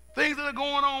 things that are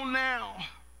going on now,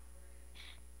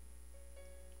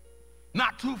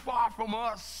 not too far from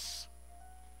us,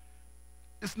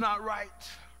 it's not right.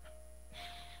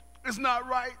 It's not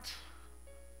right.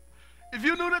 If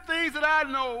you knew the things that I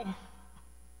know,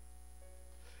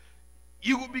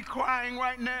 you would be crying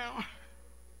right now.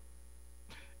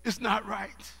 It's not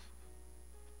right.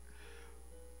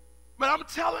 But I'm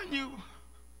telling you,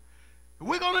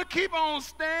 we're going to keep on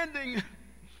standing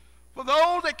for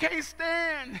those that can't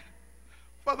stand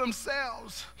for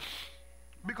themselves,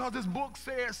 because this book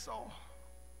says so.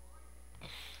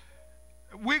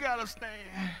 We got to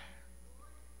stand.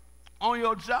 On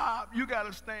your job, you got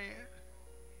to stand.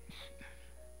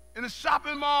 In the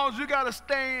shopping malls, you got to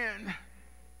stand.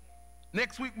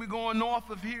 Next week, we're going north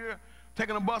of here,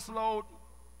 taking a bus load,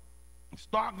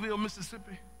 Starkville,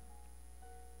 Mississippi,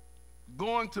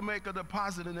 going to make a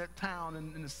deposit in that town,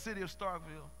 in the city of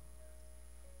Starkville.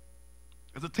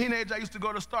 As a teenager, I used to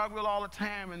go to Starkville all the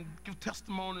time and give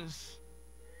testimonies.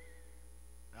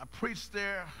 I preached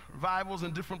there, revivals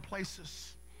in different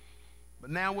places.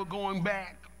 But now we're going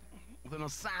back with an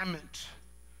assignment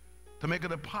to make a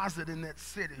deposit in that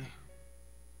city.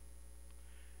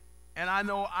 And I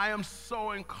know I am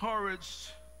so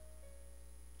encouraged.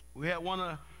 We had one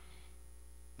of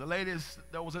the ladies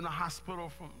that was in the hospital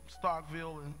from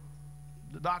Starkville, and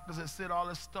the doctors had said all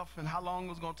this stuff and how long it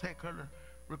was going to take her to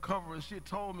recover. And she had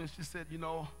told me, she said, you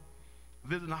know,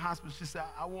 visiting the hospital, she said,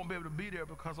 I won't be able to be there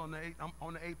because on the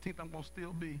 18th, I'm going to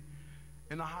still be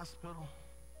in the hospital.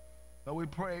 But we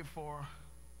prayed for her.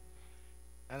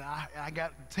 And I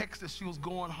got a text that she was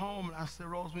going home, and I said,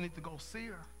 Rose, we need to go see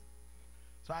her.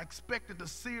 So I expected to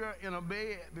see her in a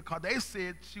bed because they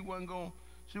said she was going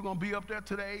to be up there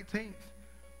till the 18th.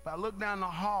 But I looked down the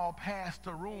hall past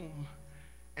her room,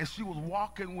 and she was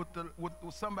walking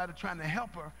with somebody trying to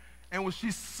help her. And when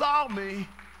she saw me,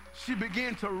 she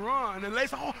began to run. And they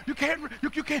said, oh,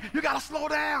 you got to slow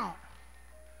down.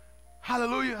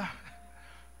 Hallelujah.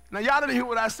 Now, y'all didn't hear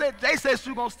what I said. They said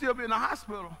she was going to still be in the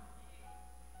hospital.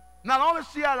 Not only is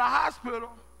she out of the hospital,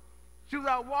 she was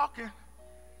out walking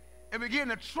and began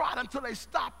to trot until they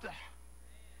stopped her.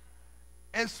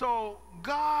 And so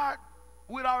God,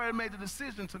 we'd already made the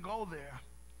decision to go there.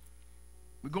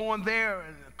 We're going there,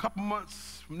 and a couple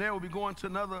months from there, we'll be going to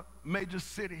another major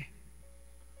city.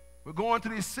 We're going to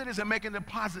these cities and making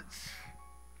deposits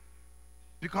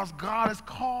because God has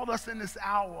called us in this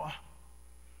hour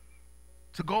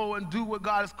to go and do what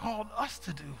God has called us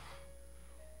to do.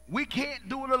 We can't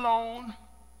do it alone.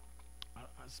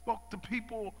 I spoke to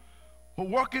people who are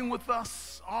working with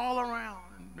us all around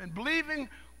and believing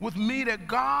with me that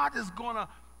God is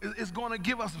gonna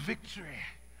give us victory.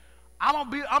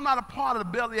 I'm not a part of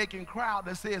the belly aching crowd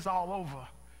that says it's all over.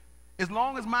 As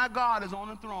long as my God is on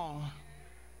the throne,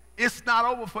 it's not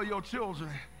over for your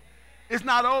children. It's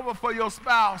not over for your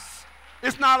spouse.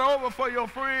 It's not over for your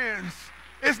friends.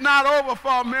 It's not over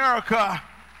for America.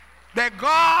 That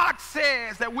God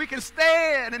says that we can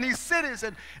stand in these cities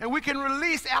and we can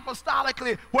release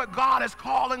apostolically what God is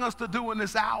calling us to do in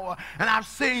this hour. And I've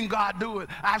seen God do it.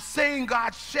 I've seen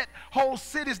God shut whole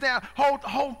cities down,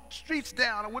 whole streets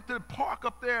down. I went to the park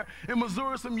up there in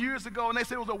Missouri some years ago, and they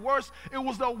said it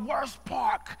was the worst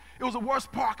park. It was the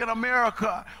worst park in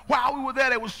America. While we were there,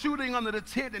 they were shooting under the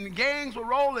tent and the gangs were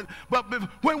rolling. But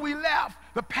when we left,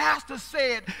 the pastor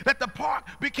said that the park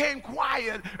became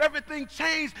quiet. Everything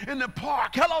changed in the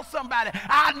park. Hello, somebody.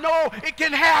 I know it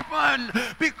can happen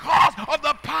because of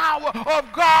the power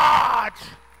of God.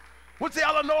 Went to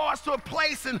Illinois to a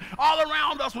place, and all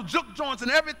around us were juke joints and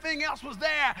everything else was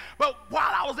there. But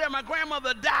while I was there, my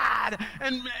grandmother died.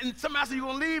 And somebody said, "You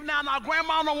gonna leave now?" No,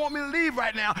 Grandma don't want me to leave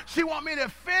right now. She want me to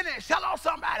finish. Hello,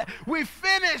 somebody. We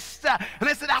finished. And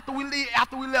they said after we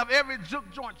left, every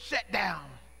juke joint shut down.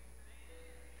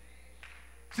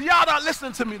 See, y'all not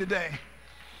listening to me today.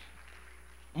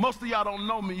 Most of y'all don't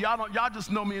know me. Y'all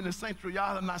just know me in the sanctuary.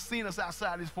 Y'all have not seen us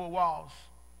outside these four walls.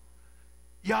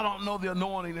 Y'all don't know the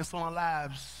anointing that's on our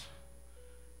lives.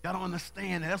 Y'all don't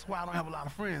understand that. That's why I don't have a lot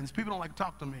of friends. People don't like to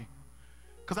talk to me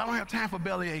because I don't have time for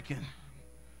belly aching.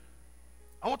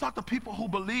 I want to talk to people who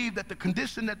believe that the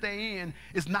condition that they're in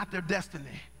is not their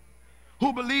destiny,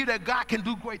 who believe that God can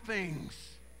do great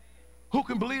things, who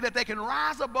can believe that they can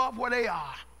rise above where they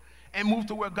are and move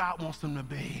to where God wants them to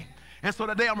be. And so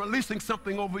today I'm releasing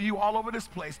something over you all over this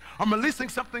place. I'm releasing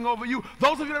something over you.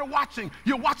 Those of you that are watching,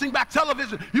 you're watching by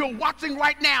television, you're watching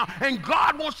right now, and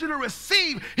God wants you to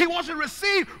receive. He wants you to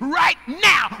receive right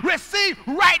now. Receive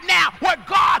right now what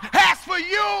God has for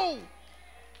you.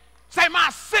 Say, my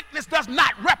sickness does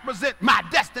not represent my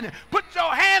destiny. Put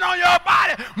your hand on your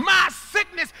body. My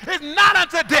sickness is not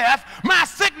unto death. My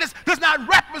sickness does not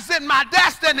represent my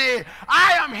destiny.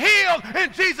 I am healed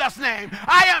in Jesus' name.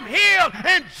 I am healed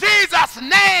in Jesus'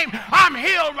 name. I'm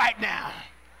healed right now.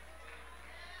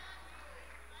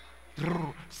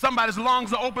 Somebody's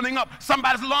lungs are opening up.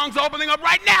 Somebody's lungs are opening up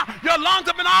right now. Your lungs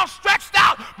have been all stretched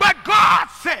out, but God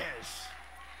says,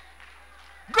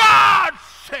 God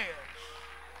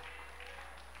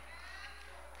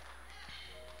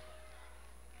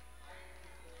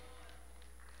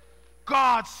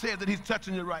said that he's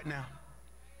touching you right now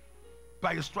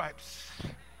by your stripes.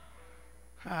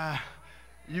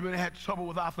 You've been had trouble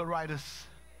with arthritis.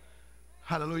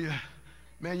 Hallelujah.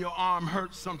 Man, your arm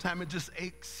hurts sometimes. It just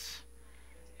aches.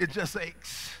 It just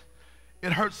aches.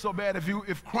 It hurts so bad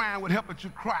if crying would help it,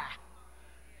 you'd cry.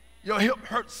 Your hip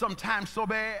hurts sometimes so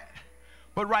bad.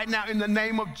 But right now, in the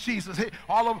name of Jesus, hey,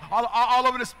 all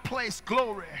over this place,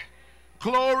 glory,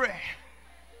 glory.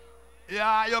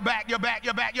 Yeah, you're back.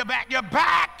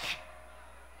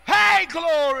 Hey,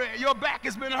 glory. Your back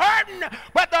has been hurting,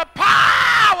 but the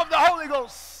power of the Holy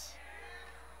Ghost.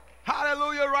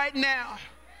 Hallelujah, right now.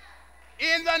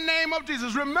 In the name of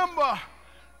Jesus. Remember,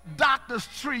 doctors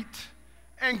treat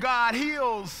and God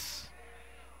heals.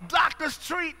 Doctors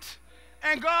treat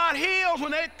and God heals.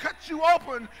 When they cut you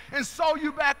open and sew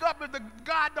you back up, if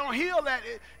God don't heal that,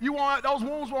 those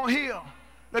wounds won't heal.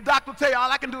 The doctor will tell you, all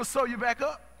I can do is sew you back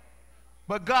up.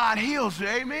 But God heals you,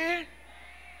 amen?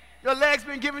 Your leg's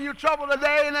been giving you trouble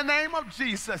today in the name of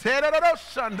Jesus. Glory,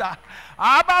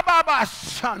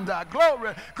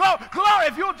 glory, glory.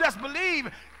 If you'll just believe,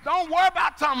 don't worry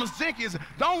about Thomas Jenkins.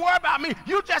 Don't worry about me.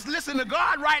 You just listen to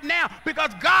God right now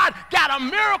because God got a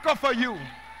miracle for you.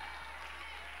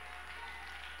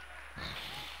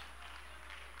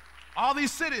 All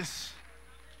these cities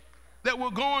that we're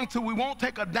going to, we won't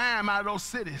take a dime out of those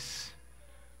cities.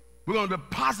 We're going to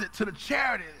deposit to the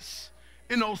charities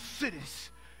in those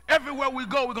cities. Everywhere we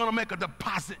go, we're going to make a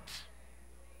deposit.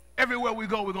 Everywhere we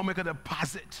go, we're going to make a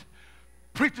deposit.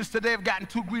 Preachers today have gotten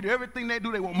too greedy. Everything they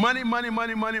do, they want money, money,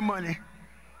 money, money, money.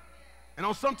 And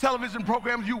on some television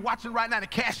programs you're watching right now, the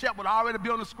cash app would already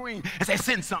be on the screen and say,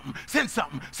 send something, send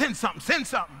something, send something, send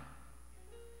something.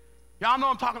 Y'all know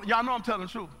I'm telling the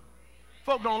truth.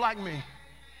 Folk don't like me.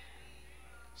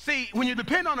 See, when you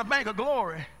depend on the bank of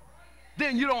glory,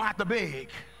 then you don't have to beg.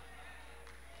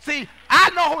 See, I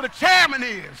know who the chairman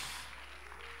is.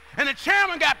 And the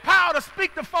chairman got power to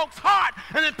speak to folks' heart,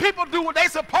 and then people do what they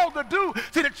supposed to do.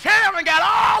 See, the chairman got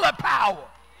all the power.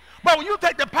 But when you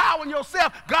take the power in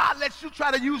yourself, God lets you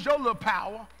try to use your little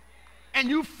power. And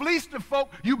you fleece the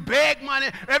folk, you beg money,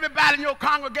 everybody in your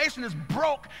congregation is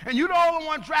broke, and you're the only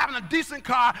one driving a decent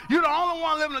car, you're the only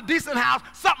one living in a decent house.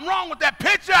 Something wrong with that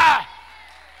picture.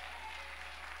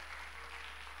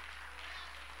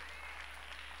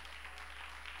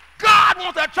 God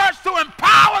wants the church to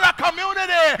empower the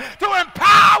community, to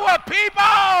empower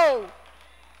people,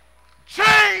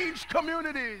 change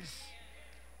communities,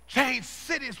 change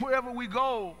cities wherever we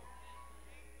go.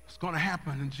 It's going to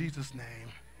happen in Jesus' name.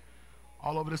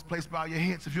 All over this place, bow your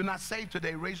heads. If you're not saved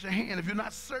today, raise your hand. If you're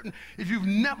not certain, if you've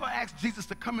never asked Jesus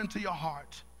to come into your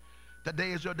heart,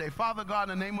 today is your day. Father God,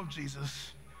 in the name of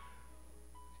Jesus,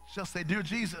 just say, dear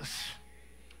Jesus,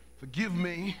 forgive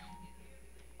me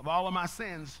of all of my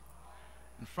sins.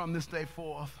 And from this day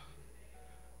forth,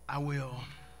 I will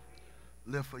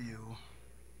live for you.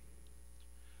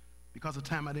 Because of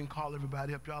time, I didn't call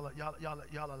everybody up.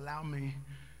 Y'all allow me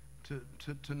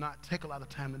to not take a lot of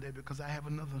time today because I have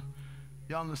another.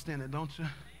 Y'all understand that, don't you?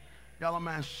 Y'all don't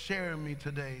mind sharing me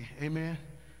today. Amen?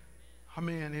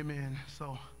 Amen, amen.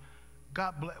 So,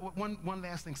 God bless. One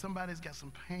last thing. Somebody's got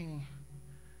some pain,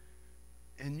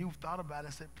 and you've thought about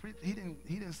it. Said, he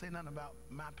didn't say nothing about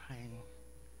my pain,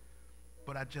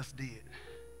 but I just did.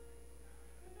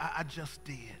 I just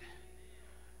did.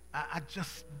 I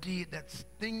just did that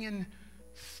stinging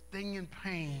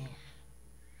pain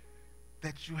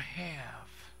that you have.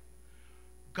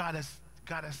 God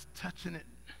is touching it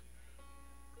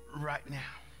right now.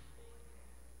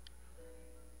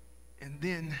 And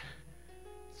then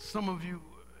some of you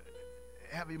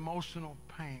have emotional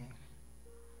pain.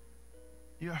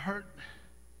 You're hurt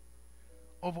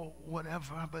over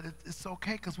whatever, but it's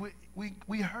okay because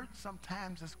we hurt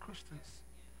sometimes as Christians.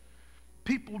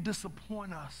 People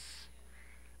disappoint us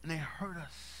and they hurt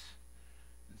us.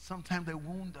 And sometimes they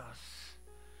wound us.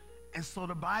 And so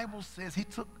the Bible says he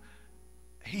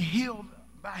healed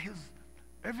by his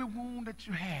every wound that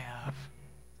you have.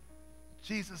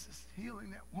 Jesus is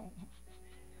healing that wound.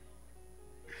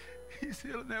 He's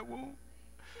healing that wound.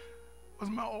 Was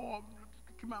my oil?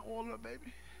 Get my oil up,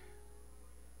 baby.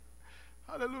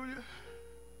 Hallelujah.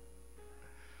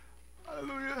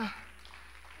 Hallelujah.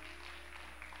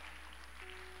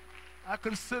 I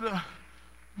consider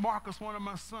Marcus one of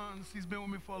my sons. He's been with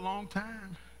me for a long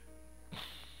time.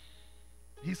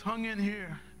 He's hung in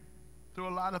here through a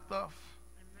lot of stuff.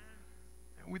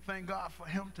 Amen. And we thank God for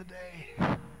him today.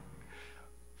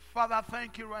 Father, I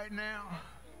thank you right now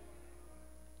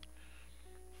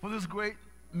for this great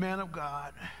man of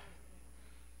God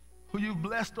who you've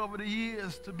blessed over the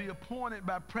years to be appointed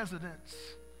by presidents,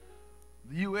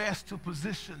 the U.S. to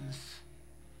positions,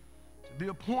 to be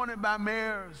appointed by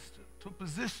mayors to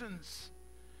positions.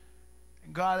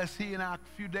 And God, as he and I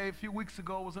a few weeks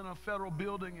ago was in a federal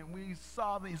building and we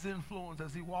saw his influence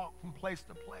as he walked from place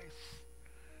to place.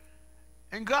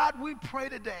 And God, we pray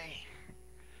today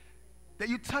that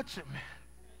you touch him.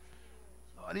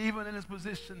 Lord, even in his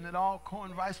position at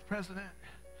Alcorn Vice President,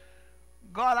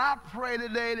 God, I pray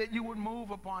today that you would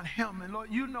move upon him. And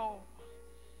Lord, you know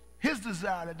his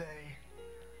desire today.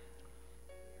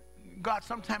 God,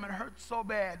 sometimes it hurts so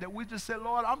bad that we just say,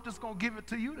 Lord, I'm just going to give it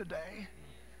to you today.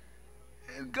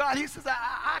 And God, he says,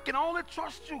 I can only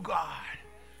trust you, God.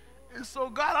 And so,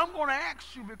 God, I'm going to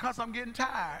ask you because I'm getting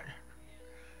tired.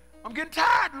 I'm getting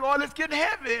tired, Lord. It's getting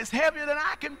heavy. It's heavier than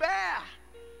I can bear.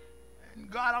 And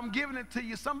God, I'm giving it to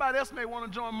you. Somebody else may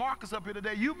want to join Marcus up here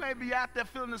today. You may be out there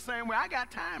feeling the same way. I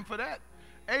got time for that.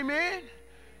 Amen?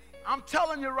 I'm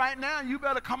telling you right now, you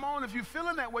better come on. If you're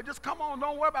feeling that way, just come on.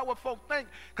 Don't worry about what folk think,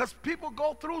 because people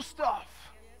go through stuff.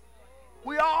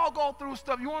 We all go through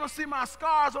stuff. You want to see my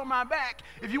scars on my back?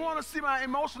 If you want to see my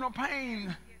emotional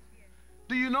pain,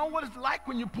 do you know what it's like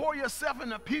when you pour yourself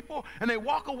into people and they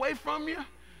walk away from you?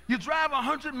 You drive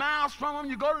 100 miles from them.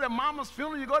 You go to their mama's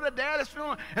funeral. You go to their daddy's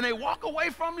funeral, and they walk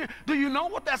away from you. Do you know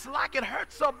what that's like? It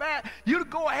hurts so bad. You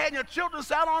go ahead and your children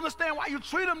say, I don't understand why you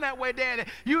treat them that way, Daddy.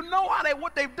 You know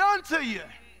what they've done to you.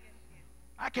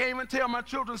 I can't even tell my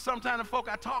children sometimes the folk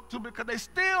I talk to because they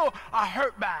still are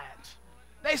hurt by it.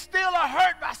 They still are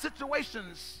hurt by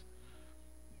situations.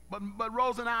 But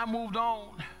Rose and I moved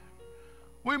on.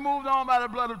 We moved on by the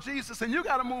blood of Jesus, and you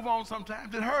got to move on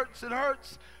sometimes. It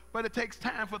hurts, but it takes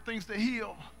time for things to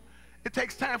heal. It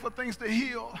takes time for things to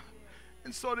heal.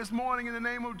 And so this morning, in the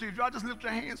name of Jesus, y'all just lift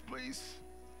your hands, please.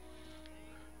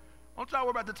 Don't y'all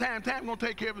worry about the time. Time's going to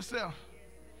take care of itself.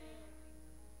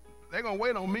 They're going to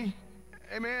wait on me.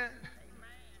 Amen.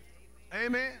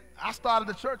 Amen. I started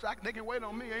the church. They can wait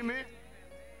on me. Amen.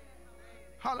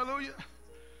 Hallelujah.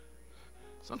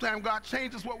 Sometimes God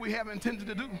changes what we have intended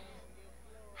to do.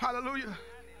 Hallelujah.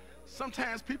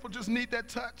 Sometimes people just need that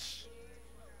touch.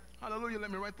 Hallelujah.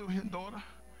 Let me right through here, daughter.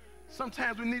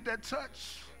 Sometimes we need that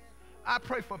touch. I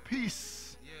pray for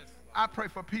peace. I pray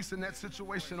for peace in that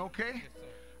situation, okay?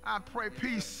 I pray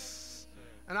peace.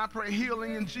 And I pray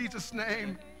healing in Jesus'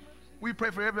 name. We pray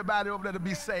for everybody over there to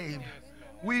be saved.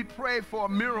 We pray for a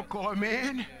miracle,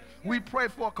 amen. We pray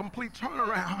for a complete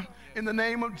turnaround in the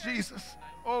name of Jesus.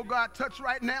 Oh, God, touch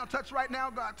right now. Touch right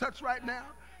now, God. Touch right now.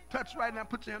 Touch right now.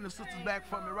 Put your hand on the sister's back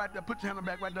for me right there. Put your hand on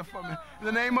the back right there for me. In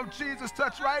the name of Jesus,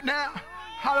 touch right now.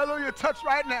 Hallelujah. Touch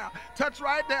right now. Touch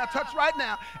right now. Touch right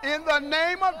now. In the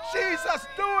name of Jesus,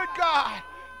 do it, God.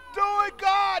 Do it,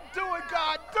 God. Do it,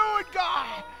 God. Do it,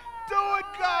 God. Do it,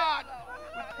 God.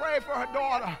 We pray for her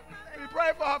daughter. We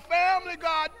pray for her family,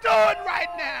 God. Do it right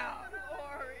now.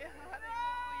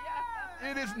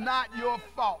 It is not your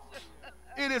fault.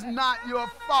 It is not your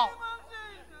fault.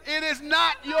 It is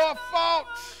not your fault.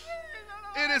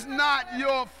 It is not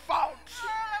your fault.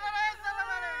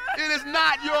 It is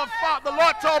not your fault. The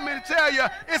Lord told me to tell you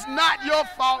it's not your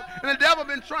fault. And the devil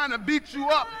been trying to beat you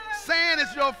up, saying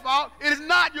it's your fault. It is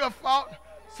not your fault.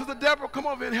 Sister Deborah, come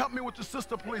over here and help me with your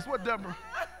sister, please. What Deborah?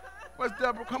 Where's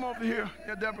Deborah? Come over here.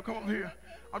 Yeah, Deborah, come over here.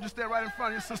 I'll just stand right in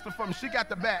front of your sister for me. She got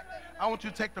the back. I want you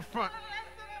to take the front.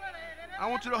 I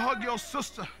want you to hug your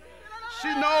sister. She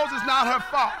knows it's not her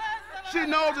fault. She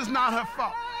knows it's not her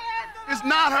fault. It's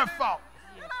not her fault.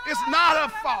 It's not her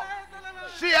fault.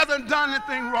 She hasn't done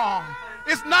anything wrong.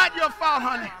 It's not your fault,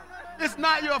 honey. It's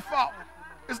not your fault.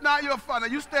 It's not your fault. Now,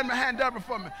 you stand behind Deborah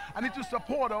for me. I need you to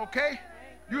support her, okay?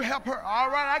 You help her. All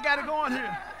right, I got it going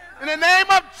here. In the name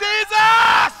of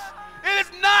Jesus, it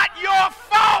is not your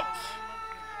fault.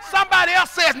 Somebody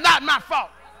else says, not my fault.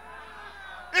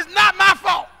 It's not my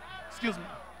fault. Excuse me.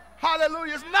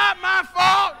 Hallelujah. It's not my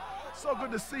fault. So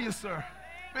good to see you, sir.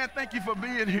 Man, thank you for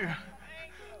being here.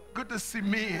 Good to see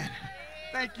men.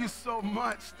 Thank you so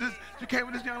much. You came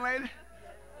with this young lady?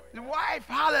 Your wife.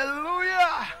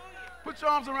 Hallelujah. Put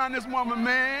your arms around this woman,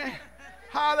 man.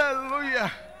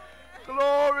 Hallelujah.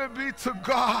 Glory be to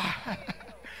God.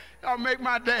 Y'all make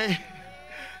my day.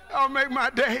 Y'all make my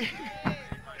day.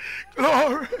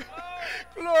 Glory.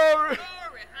 Glory.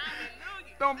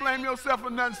 Don't blame yourself for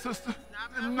nothing, sister.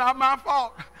 It's not my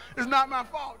fault. It's not my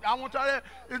fault. I want y'all to,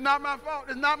 it's not my fault.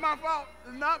 It's not my fault.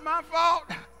 It's not my fault.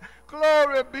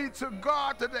 Glory be to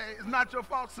God today. It's not your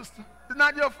fault, sister. It's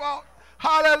not your fault.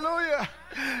 Hallelujah.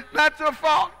 Not your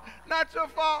fault. Not your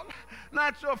fault.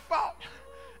 Not your fault.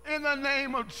 In the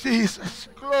name of Jesus.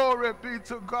 Glory be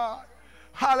to God.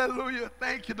 Hallelujah.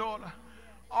 Thank you, daughter.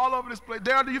 All over this place.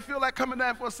 Darryl, do you feel like coming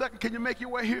down for a second? Can you make your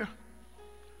way here?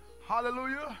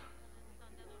 Hallelujah.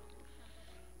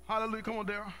 Hallelujah. Come on,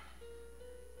 Darryl.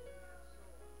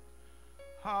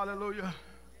 Hallelujah.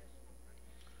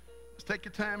 Just take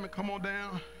your time and come on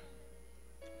down.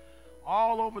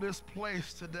 All over this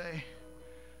place today.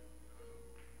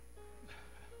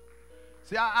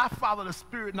 See, I follow the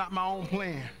Spirit, not my own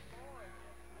plan.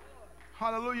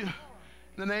 Hallelujah.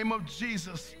 In the name of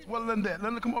Jesus. Well, Linda,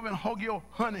 come over and hug your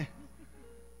honey.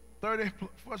 30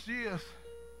 plus years.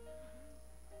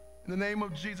 In the name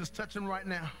of Jesus, touch him right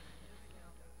now.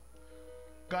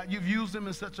 God, you've used him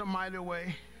in such a mighty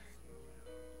way.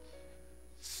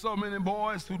 So many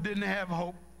boys who didn't have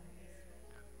hope.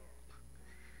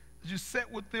 You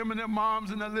sat with them and their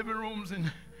moms in their living rooms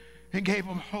and gave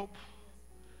them hope.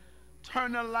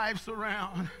 Turned their lives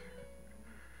around.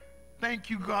 Thank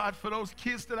you, God, for those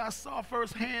kids that I saw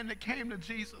firsthand that came to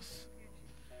Jesus.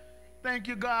 Thank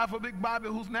you, God, for Big Bobby,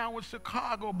 who's now with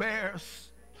Chicago Bears,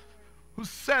 who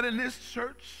sat in this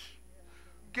church,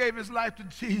 gave his life to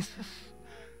Jesus.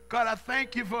 God, I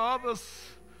thank you for others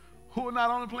who are not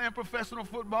only playing professional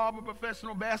football, but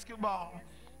professional basketball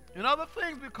and other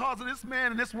things because of this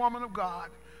man and this woman of God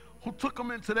who took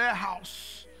them into their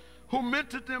house, who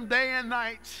mentored them day and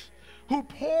night, who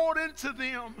poured into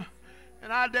them.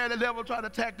 And I dare the devil try to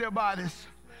attack their bodies.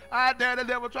 I dare the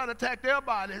devil try to attack their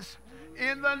bodies.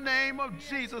 In the name of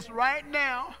Jesus, right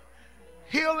now,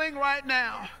 healing right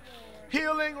now,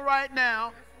 healing right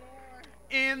now,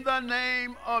 in the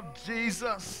name of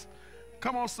Jesus.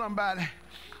 Come on, somebody.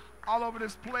 All over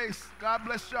this place. God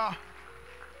bless y'all.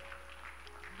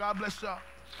 God bless y'all.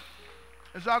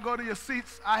 As y'all go to your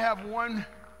seats, I have one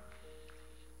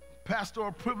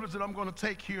pastoral privilege that I'm going to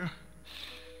take here.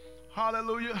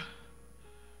 Hallelujah.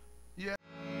 Yeah.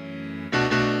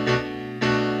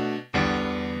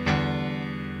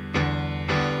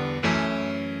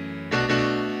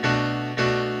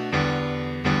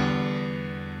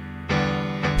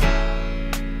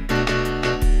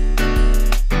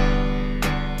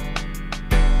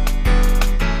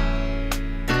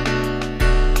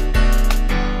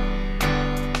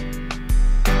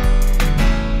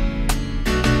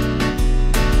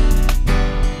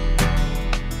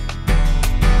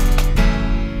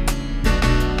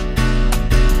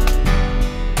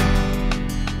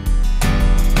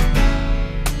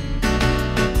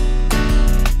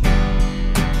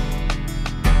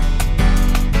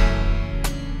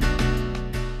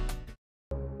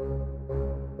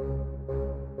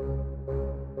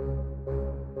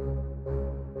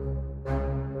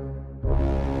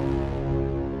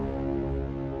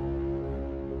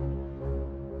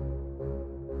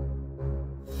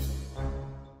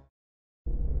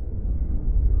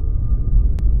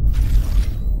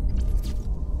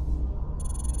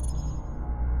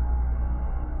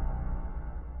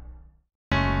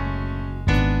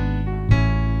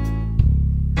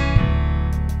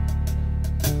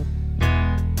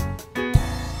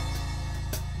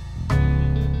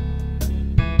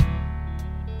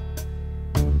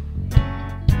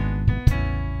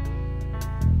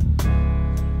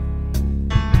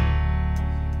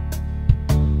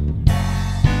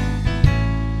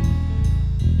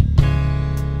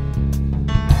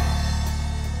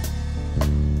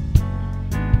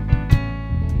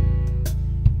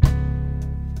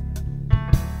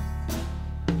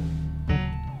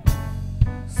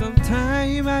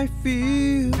 you might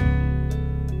feel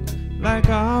like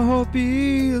all hope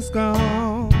is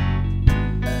gone.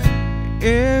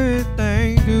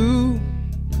 Everything you do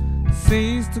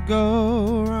seems to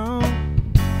go wrong.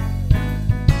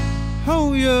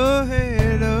 Hold your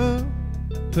head up,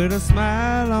 put a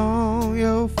smile on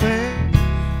your face.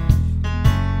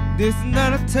 This is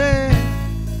not a test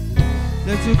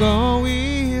that you're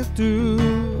going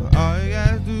through. All you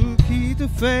gotta do is keep the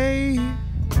faith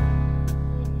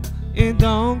and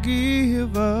don't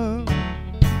give up.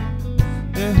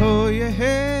 Then hold your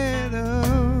head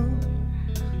up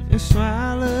and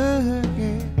smile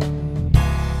again.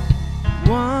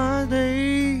 One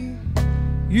day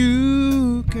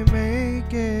you can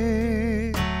make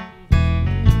it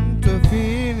to the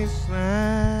finish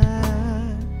line.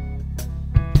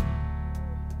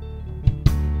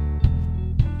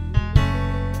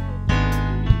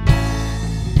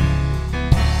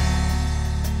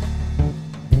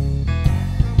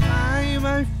 Sometimes you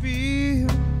might feel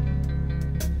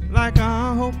like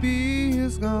all hope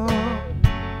is gone.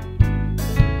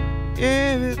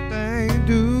 Everything you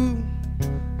do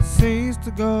seems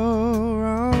to go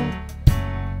wrong.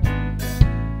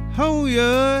 Hold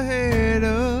your head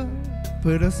up,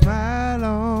 put a smile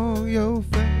on your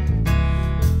face.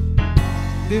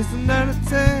 This is not a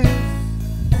test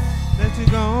that you're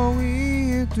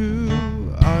going through.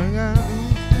 All you gotta do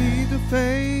is keep the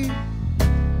faith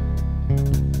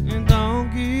and don't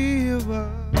give up.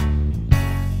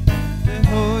 Then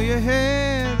hold your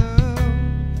head up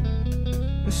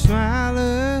and smile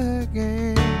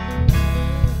again.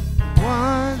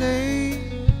 One day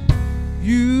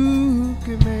you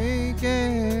can make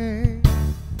it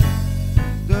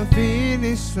the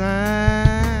finish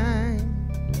line.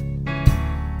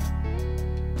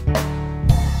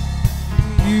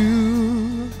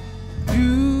 You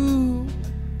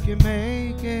can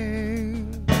make it.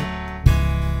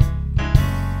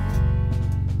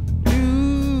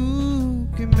 You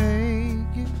can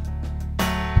make it.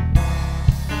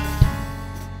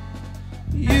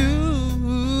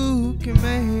 You can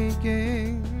make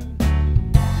it.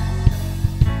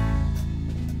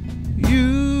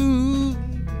 You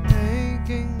can make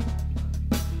it.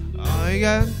 All you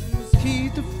gotta do is keep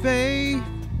the faith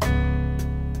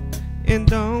and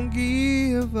don't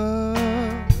give up.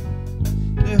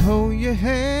 Then hold your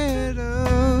head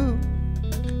up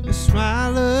and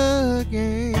smile up.